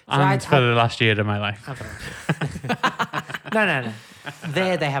 So And for the last year of my life. No.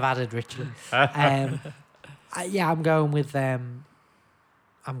 There they have added ritually. I'm going with Leon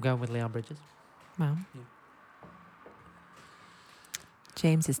Bridges. Wow.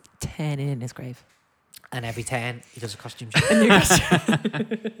 James is turning in his grave. And every 10, he does a costume show.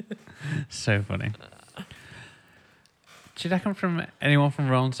 So funny. Do you reckon anyone from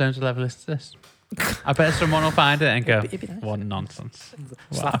Rolling Stones will ever listen to this? I bet someone will find it and go, It'd be nice. what nonsense.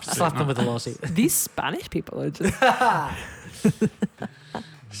 Slap them with a lawsuit. These Spanish people are just...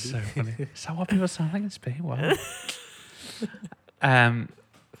 So funny. Is that what people sound like in Spain? Wow.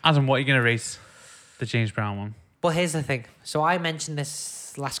 Adam, what are you going to rate the James Brown one? But here's the thing. So I mentioned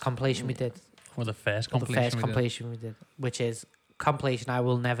this last compilation we did. Or the first The compilation? first compilation we did, which is compilation. I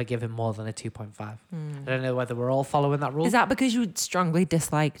will never give him more than a 2.5. I don't know whether we're all following that rule. Is that because you strongly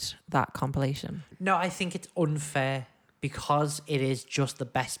disliked that compilation? No, I think it's unfair because it is just the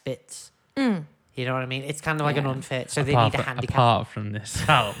best bits. You know what I mean? It's kind of like an Yeah. unfair. So they need a handicap. Apart from this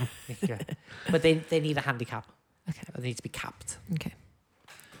album. But they need a handicap. Okay. It needs to be capped. Okay.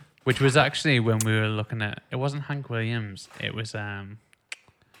 Which was actually when we were looking at... It wasn't Hank Williams. It was... I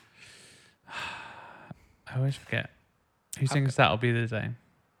always forget. Who sings That'll Be the Day?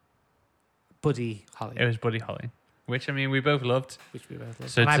 Buddy Holly. It was Buddy Holly. Which, I mean, we both loved. Which we both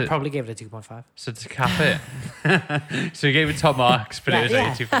loved. So And I'd to- probably give it a 2.5. So to cap it... so we gave it top marks, but it was Yeah,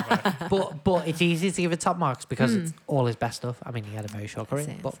 only 2.5. But it's easy to give it top marks because it's all his best stuff. I mean, he had a very short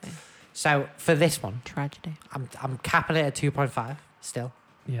career. But so for this one, Tragedy. I'm capping it at 2.5 still.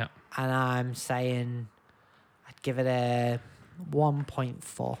 Yeah. And I'm saying I'd give it a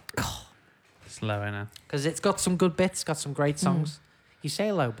 1.4 It's low, innit? because it's got some good bits, got some great songs. You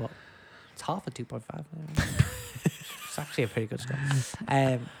say low, but it's half a 2.5. It's actually a pretty good score.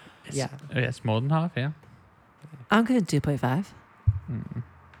 Yeah. It's more than half, yeah. I'm going 2.5.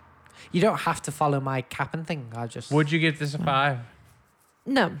 You don't have to follow my capping thing. I just Would you give this a 5?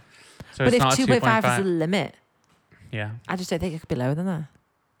 No. So But it's if not a 2.5 is the limit, Yeah. I just don't think it could be lower than that.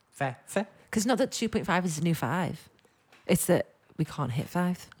 fair. Because not that 2.5 is the new 5. It's that we can't hit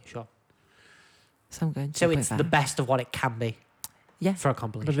 5. Sure. So I'm going 2.5. So it's the best of what it can be. Yeah. For a But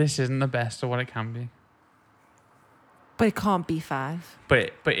compilation. this isn't the best of what it can be. But it can't be 5.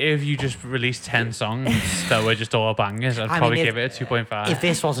 But if you just released 10 songs that were just all bangers, I'd I probably mean, give it a 2.5. If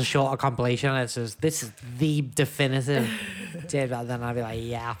this was a shorter compilation and it says this is the definitive, then I'd be like,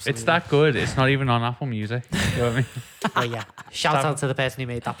 yeah, absolutely. It's that good. It's not even on Apple Music. You know what I mean? Oh yeah. Shout out to the person who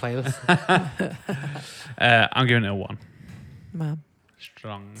made that playlist. I'm giving it a 1. Man.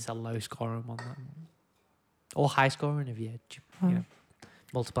 Strong. It's a low scoring one. That one. Or high scoring if you know,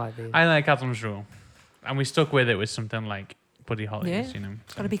 multiply the. I like Adam's rule. And we stuck with it with something like Buddy Holly's, Yeah. you know.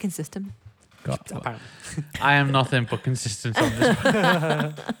 Got to be consistent. Apparently. I am nothing but consistent on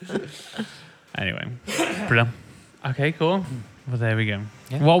this. Anyway, brilliant. Okay, cool. Well, there we go.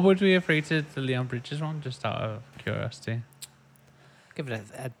 Yeah. What would we have rated the Leon Bridges one, just out of curiosity? Give it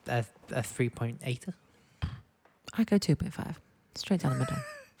a 3.8. I go 2.5. Straight down the middle.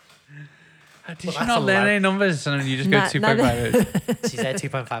 Did Well, you that's not a learn lot. any numbers and you just go Nah, 2.5? She said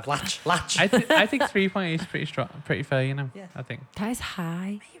 2.5. Latch. I think 3.8 is pretty strong, pretty fair, you know. Yeah. I think. That is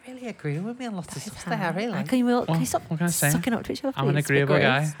high. You really agreeing with me on lots of That is stuff there, high. really. Can you Well, stop what can I say? sucking up to each other, I'm an please? agreeable We're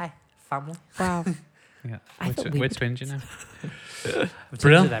guy. gross. Hey, family. Wow. Yeah. I thought we We're would- twins, you know. I've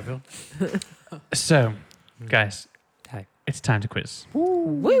Brilliant. texted everyone. So, guys, Hey. it's time to quiz.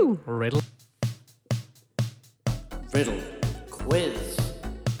 Woo! Riddle. Riddle quiz.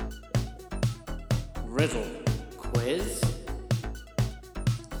 Riddle quiz.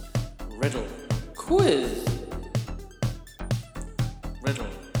 Riddle quiz. Riddle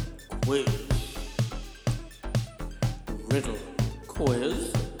quiz. Riddle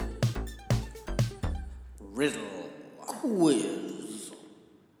quiz. Riddle quiz.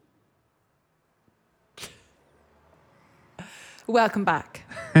 Welcome back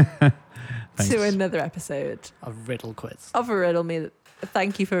Thanks. to another episode A riddle quiz. of a Riddle Me.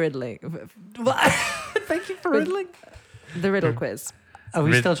 Thank you for riddling. Thank you for riddling. The Riddle Quiz. Are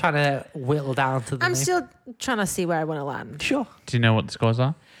we Rid- still trying to whittle down to the I'm name? still trying to see where I want to land. Sure. Do you know what the scores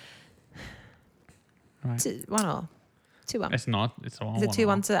are? Right. 1-2. 2-1. It's not. It's a 1. Is it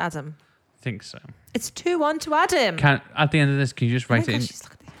 2-1 to Adam? I think so. It's 2-1 to Adam. At the end of this, can you just Oh my write it in? gosh, she's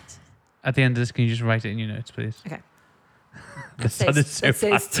looking at the answers. At the end of this, can you just write it in your notes, please? Okay. That Say sounded it's- so it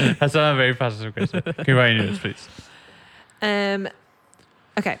says- fast. That sounded very fast. Can you write in your notes, please?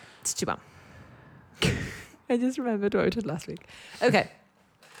 Okay, it's 2-1. I just remembered what we did last week. Okay.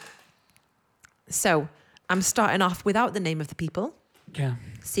 So I'm starting off without the name of the people. Yeah.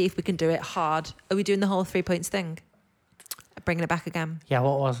 See if we can do it hard. Are we doing the whole 3 points thing? Bringing it back again. Yeah,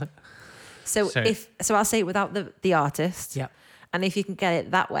 what was it? So I'll say it without the artist. Yep. And if you can get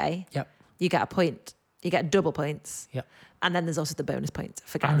it that way, Yep. you get a point. You get double points. Yep. And then there's also the bonus point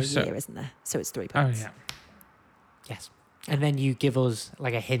for getting the year, isn't there? So it's 3 Oh, points. yeah. Yes. And then you give us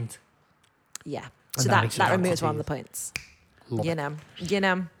like a hint. Yeah. And So that makes it that hard removes to one of the use. points. Love You it. know. I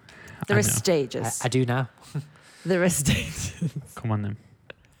There are know. stages. I do now. There are stages. Come on then.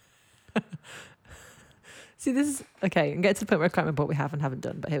 See, this is okay. I'm getting to the point where I can't remember what we have and haven't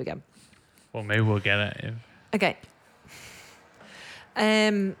done, but here we go. Well, maybe we'll get it. If, Okay.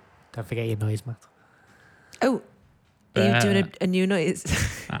 Don't forget your noise, Matt. Oh, are you doing a new noise?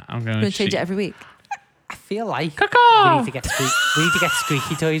 I'm You're going going to to change it every week. I feel like Caw-caw! we need to get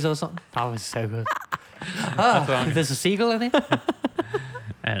squeaky toys or something. That was so good. Oh, there's a seagull in it.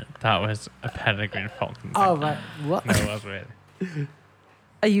 That was a peregrine falcon. Oh, right. What? No, it was really.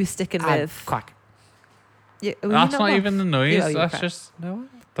 Are you sticking with? Quack. That's not even the noise. You That's crack. just No.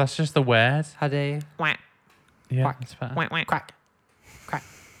 the word. Had a Quack, Yeah, Quack. that's better. quack, quack. crack, crack,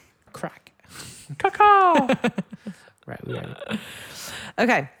 crack. Caw-caw! Right, we ready.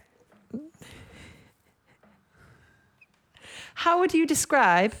 Okay. How would you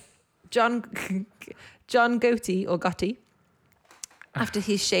describe John Gotti or Gotti after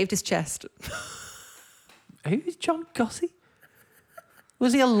he's shaved his chest? Who's John Gotti?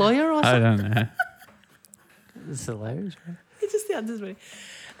 Was he a lawyer or I something? don't know. It's hilarious, right? It's just the answer's funny.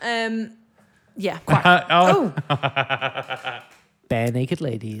 Yeah. Oh, Bare naked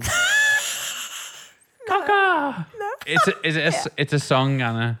ladies. caw-caw! It's a song,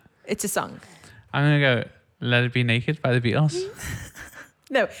 Anna. It's a song. I'm gonna go. Let It Be Naked by the Beatles.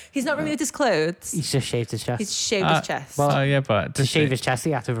 No, he's not removed his clothes. He's just shaved his chest. He's shaved his chest. well, Oh yeah, but to shave his chest,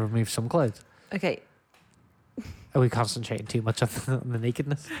 he had to remove some clothes. Okay. Are we concentrating too much on the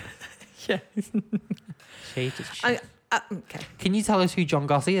nakedness? Yeah. Shaved his chest. Okay. Can you tell us who John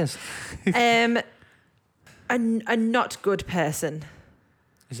Gotti is? A not good person.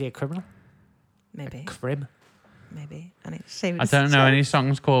 Is he a criminal? Maybe. Crim? Maybe. And it's shaved I his don't know chest. any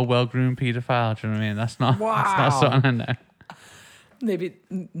songs called Well Groomed Paedophile. Do you know what I mean? That's not something I know. Maybe.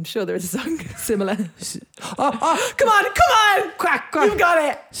 I'm sure there is a song similar. Oh, Come on! crack, crack. You've got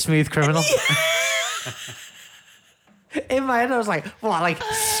it! Smooth criminal. In my head, I was like, what, like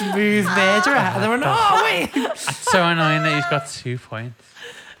smooth murderer? And they went, oh, wait. It's so annoying that he's got 2 points.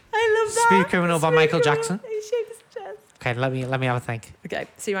 I love that. Smooth Criminal by Michael Jackson. He shaved his chest. Okay, let me have a think. Okay,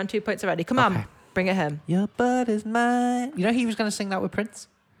 so you're on 2 points already. Come Okay. on, bring it home. Your butt is mine. You know he was going to sing that with Prince?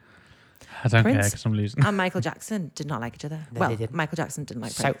 I don't care Prince? because I'm losing. And Michael Jackson did not like each other. No, well, they didn't. Michael Jackson didn't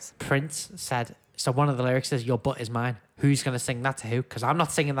like So Prince. Prince said, so one of the lyrics is, your butt is mine. Who's going to sing that to who? Because I'm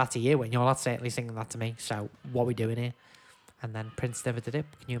not singing that to you and you're not certainly singing that to me. So what are we doing here? And then Prince never did it.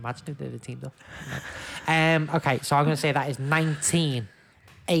 Can you imagine if they'd have teamed up? No. Okay, so I'm going to say that is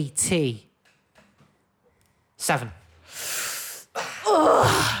 1987.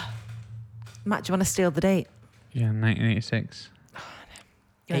 Matt, do you want to steal the date? Yeah, 1986.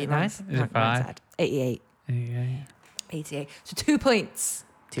 You went 89? wrong- Is it wrong 5? side. 88. 88. 88. So 2 points.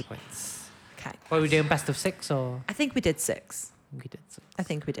 2 points. Okay. What are we doing, best of 6 or? I think we did 6. We did 6. I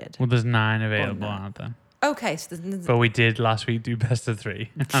think we did. Well, there's 9 available, no. aren't there? Okay, so there's But we did last week do best of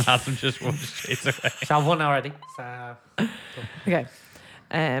 3 and had them just one straight away. So I've won already. So okay.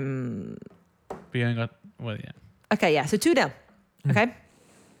 We only got, well, yeah. Okay, yeah. So 2-0. Okay.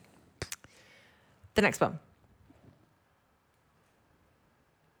 The next one.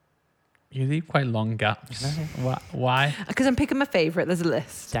 You leave quite long gaps. Why? Because I'm picking my favourite. There's a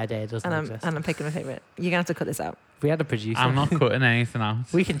list. Dead Air doesn't And exist. I'm picking my favourite. You're going to have to cut this out. We had a producer. I'm not cutting anything out.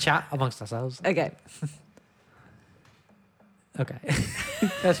 We can chat amongst ourselves. Okay. Okay.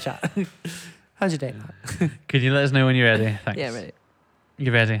 Let's chat. How's your day, Matt? Could you let us know when you're ready? Thanks. Yeah, ready.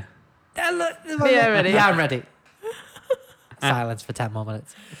 You ready? Yeah, ready. Yeah, I'm ready. Silence for 10 more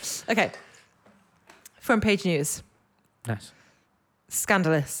minutes. Okay. Front page news. Nice.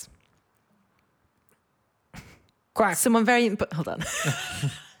 Scandalous. Quack. Someone very... Hold on.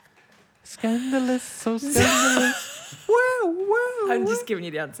 Scandalous, so scandalous. Whoa, whoa. I'm just giving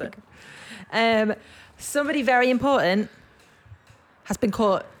you the answer. Somebody very important has been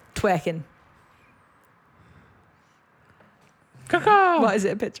caught twerking. Caw-caw! What is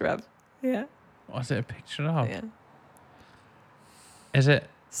it a picture of? Yeah. What's it a picture of? Yeah. Is it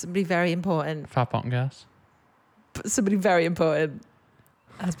Somebody very important. Fat Bottom Girls? Somebody very important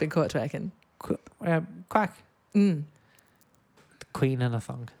has been caught twerking. Quack. Mm. The Queen in a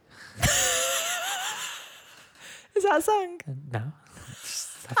thong. Is that a song? No.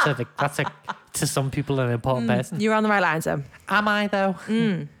 That's a to some people an important person. You're on the right lines, though. Am I though?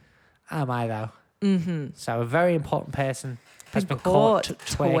 Mm. Am I though? Mm-hmm. So a very important person has been caught caught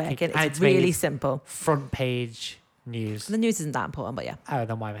twerking. and It's really made simple. front page news. The news isn't that important, but yeah, Oh,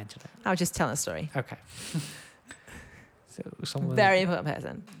 then why mention it? I was just telling a story. Okay. So someone Very important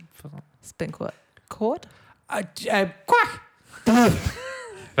person. It's been caught. Caught? quack.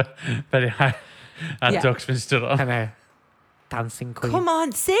 Very high. That Yeah. duck's been stood up. And a dancing queen. Come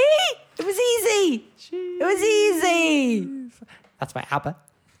on, see? It was easy. It was easy. That's by ABBA.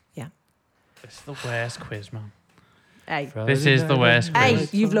 This is the worst quiz, man. Hey, This is the worst hey,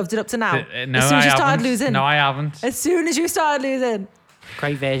 quiz. you've loved it up to now. No, as soon as I you started haven't. losing. No, I haven't. As soon as you started losing.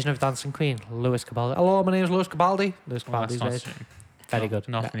 Great version of Dancing Queen, Lewis Capaldi. Hello, my name is Lewis Capaldi. Lewis Well, that's Capaldi's not version. true. Very good.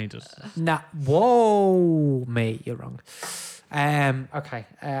 Nothing he does. Nah. Whoa, mate, you're wrong. Okay.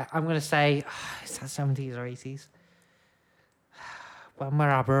 I'm gonna say, is that 70s or 80s? When were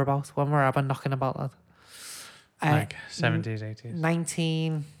ABBA about? When were ABBA knocking about that? Like 70s, 80s.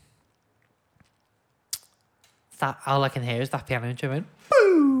 19. That all I can hear is that piano intro in.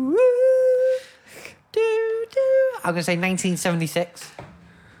 I'm gonna say 1976.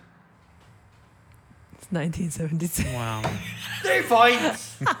 It's 1976. Wow. 3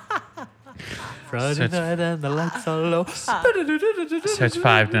 points. Friday So it's- night and the lights are low. So it's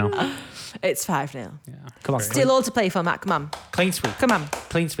 5-0. It's 5-0. Yeah. Come on, Great. Still all to play for, Matt. Come on. clean sweep. Come on.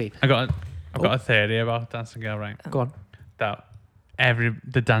 Clean sweep. I've got a theory about Dancing Girl, right? Go on. That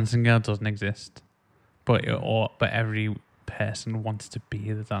the Dancing Girl doesn't exist, but every person wants to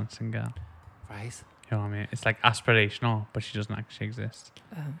be the Dancing Girl. Right. You know what I mean? It's like aspirational, but she doesn't actually exist.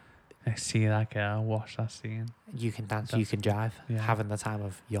 Like, see that girl, watch that scene. You can dance, you can jive, Yeah. having the time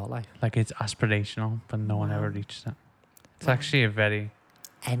of your life. Like, it's aspirational, but no one ever reaches it. It's actually a very,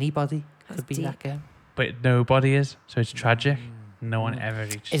 Anybody That's could be deep. that girl. but nobody is. So it's tragic. No one Mm. ever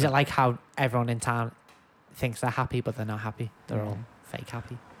reaches Is it. it like how everyone in town thinks they're happy, but they're not happy? They're all fake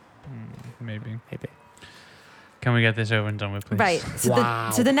happy. Maybe. Maybe. Can we get this over and done with, please? Right. So, Wow.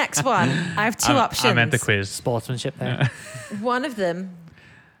 the next one, I have two options. I meant the quiz. Sportsmanship there. One of them,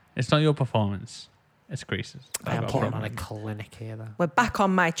 It's not your performance. It's Greece's. I am I've got a putting on problem. a clinic here, though. we're back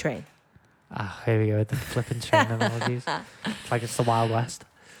on my train. Ah, here we go with the flipping train analogies. It's like it's the Wild West.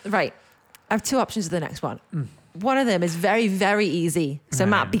 Right. I have two options for the next one. One of them is very, very easy. So,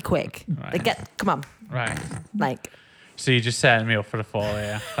 Matt, be quick. Right. Like, come on. Right. Like, So you're just setting me up for the fall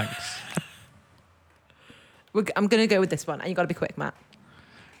here. Thanks. I'm going to go with this one. And you got to be quick, Matt.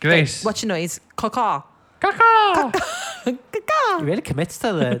 Grace. What's your noise? Caw-caw. Caw-caw. He really commits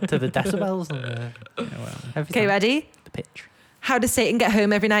to the decibels and Yeah, well. Okay, everything. ready? The pitch. How does Satan get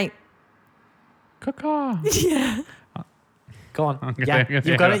home every night? Caw-caw. Yeah. Go on. Okay, Yeah, okay,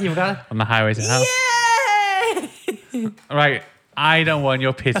 you've got yeah. it. You've got it. On the highway to hell. Yay! Right. I don't want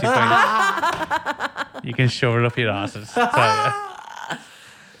your pity point. You can shove it up your asses.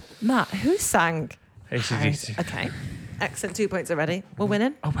 Matt, who sang? AC/DC. Okay. Excellent. 2 points already. We're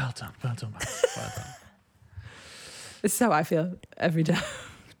winning. Oh, well done. Well done, man. Well done. This is how I feel every day.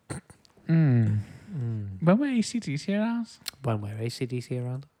 When were AC/DC around? When we're ACDC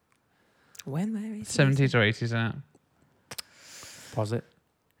around, When were we? 70s or 80s, isn't it? was it?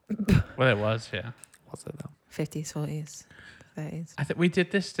 Well, it was, yeah. Was it though? 50s, 40s, 30s. I think we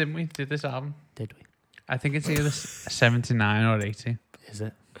did this, didn't we? Did this album? Did we? I think it's either 79 or 80. Is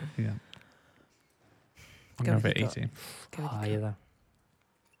it? Yeah. I'm Go going for with your 80. Go with Oh, your yeah.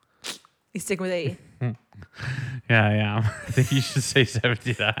 Though. You sticking with 80? Yeah, I am. I think you should say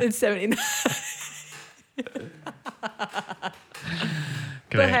 79. It's 79.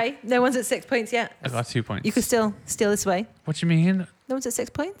 But Great. hey, no one's at 6 points yet. I got 2 points. You could still steal this way. What do you mean? No one's at 6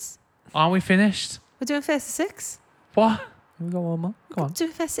 points. Are we finished? We're doing first to 6. What? We got one more. Go on.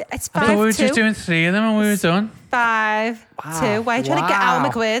 Doing first. It's I 5 thought we were 2. just doing 3 of them and we were done. 5 Wow. 2. Why are you trying to get out of my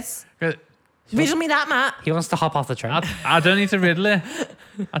Wow. quiz? Good. Riddle me that, Matt. He wants to hop off the train. I don't need to riddle it.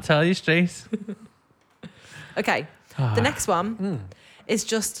 I'll tell you straight. Okay. The next one is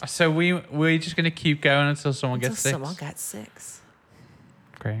just So we're just going to keep going until someone until gets 6? someone gets 6.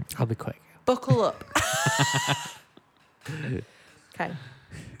 Great. I'll be quick. Buckle up. Okay.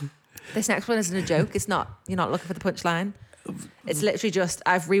 This next one isn't a joke. It's not. You're not looking for the punchline. It's literally just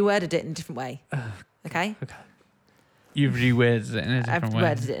I've reworded it in a different way. Okay. Okay. You've reworded it in a I've different way.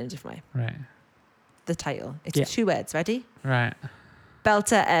 worded it in a different way. Right. The title. It's Yeah. 2 words. Ready? Right.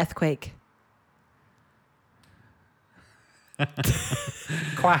 Belter earthquake.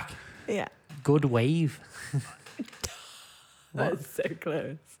 Quack. Yeah. Good wave. That's so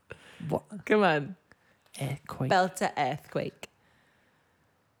close. What? Come on. Earthquake. Belter earthquake.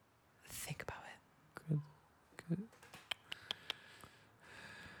 Think about it.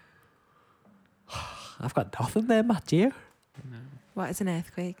 I've got nothing there, Matt. Do you? What is an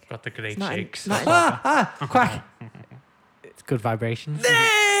earthquake? Got the great It's not in- shakes. not in- Quack. It's good vibrations.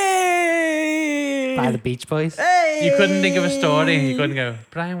 By the Beach Boys. You couldn't think of a story. You couldn't go,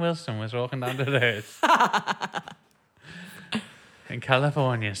 Brian Wilson was walking down the road in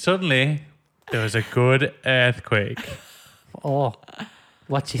California. Suddenly, there was a good earthquake. Oh,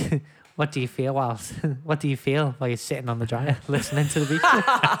 what do you feel while you're sitting on the dryer listening to the Beach Boys?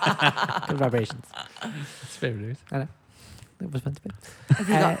 Good vibrations. It's very rude. I know. It was meant to be.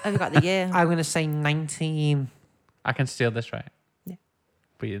 Have you got the year? I'm going to say 19. I can steal this, right? Yeah.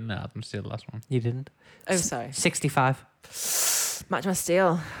 But you didn't let them steal the last one. You didn't. Oh, sorry. 65. Match my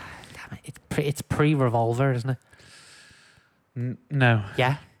steel. Damn it. It's pre-revolver, isn't it? No.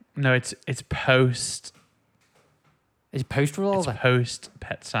 Yeah. No, it's post. It's post-revolver. It's post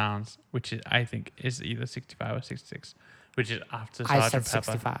Pet Sounds, which is, I think is either 65 or 66, which is after I Sergeant said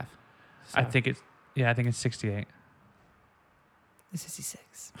Pepper. 65. I think it's 68. This is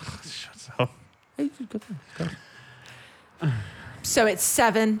 66. Shut up. Hey, good. So it's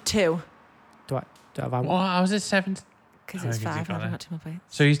 7-2. Do I have Well, I was at 7. Because Oh, it's 'cause you 5. got I haven't it. got 2 more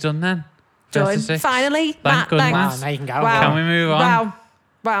points. So he's done then. Done. First to 6. Finally. Matt, goodness. thanks. Now you can go. Wow. Can we move on?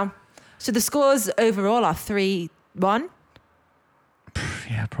 Wow. So the scores overall are 3-1.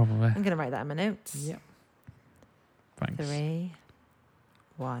 Yeah, probably. I'm going to write that in my notes. Yep. Thanks.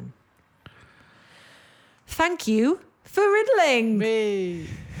 3-1. Thank you for riddling. Me.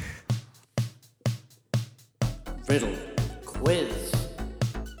 Riddle quiz.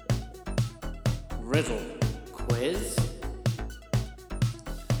 Riddle quiz.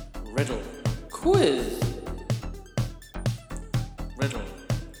 Riddle quiz. Riddle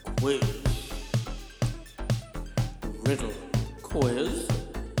quiz. Riddle quiz.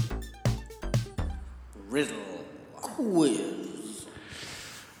 Riddle quiz.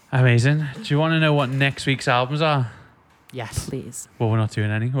 Amazing. Do you want to know what next week's albums are? Yes. Please. Well, we're not doing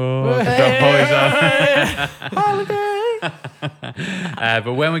any. Oh, the drop boys are.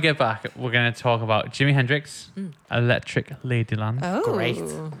 But when we get back, we're going to talk about Jimi Hendrix, Electric Ladyland, Oh. Great.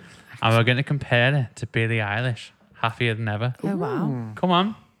 and we're going to compare it to Billie Eilish, Happier Than Ever. Oh, wow. Come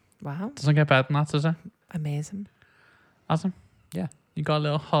on. Wow. Doesn't get better than that, does it? Amazing. Awesome. Yeah. You got a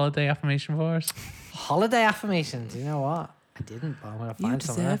little holiday affirmation for us? Holiday affirmations. You know what? I didn't, but I'm going to You find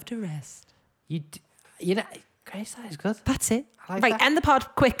something. deserve to rest. You know, Grace, that is good. That's it. I like Right, that. end the pod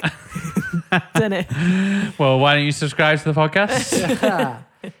quick. Done it. Well, why don't you subscribe to the podcast?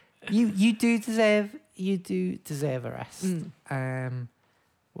 you do deserve a rest. Mm.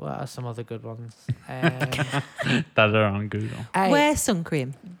 What are some other good ones? That are on Google. Wear sun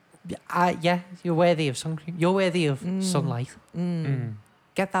cream. Yeah, you're worthy of sun cream. You're worthy of sunlight.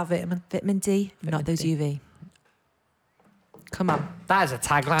 Get that vitamin. Vitamin D, not Vitamin those D. UV. Come on. That is a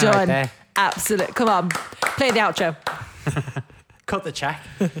tagline right Done. there. Absolute. Come on. Play the outro. Cut the check.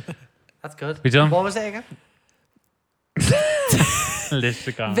 That's good. We done? What was it again? List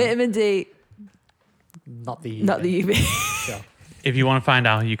of comments. Vitamin D, Not the not the UV. Sure. If you want to find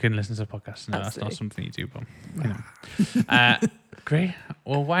out, you can listen to the podcast. No, that's Absolutely. not something you do, but you know. Great.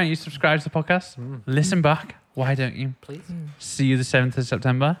 Well, why don't you subscribe to the podcast? Listen back. Why don't you? Please. See you the 7th of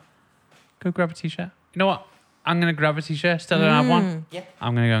September. Go grab a t-shirt. You know what? I'm going to grab a t-shirt. Still don't have one. Yeah.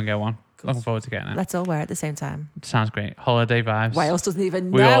 I'm going to go and get one. Looking forward to getting it. Let's all wear it at the same time. Sounds great. Holiday vibes. Wales doesn't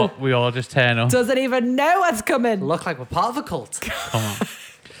even We know. all just turn up. Doesn't even know what's coming. Look like we're part of a cult. Come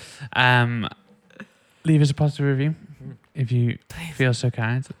on. Leave us a positive review if you feel so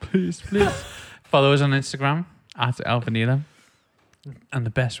kind. Please. Follow us on Instagram at @elvanila. And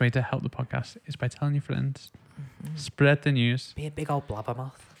the best way to help the podcast is by telling your friends. Spread the news. Be a big old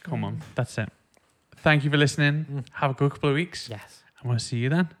blabbermouth. Come on. That's it. Thank you for listening. Have a good couple of weeks. Yes. And we'll see you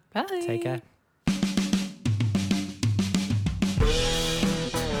then. Bye. Take care.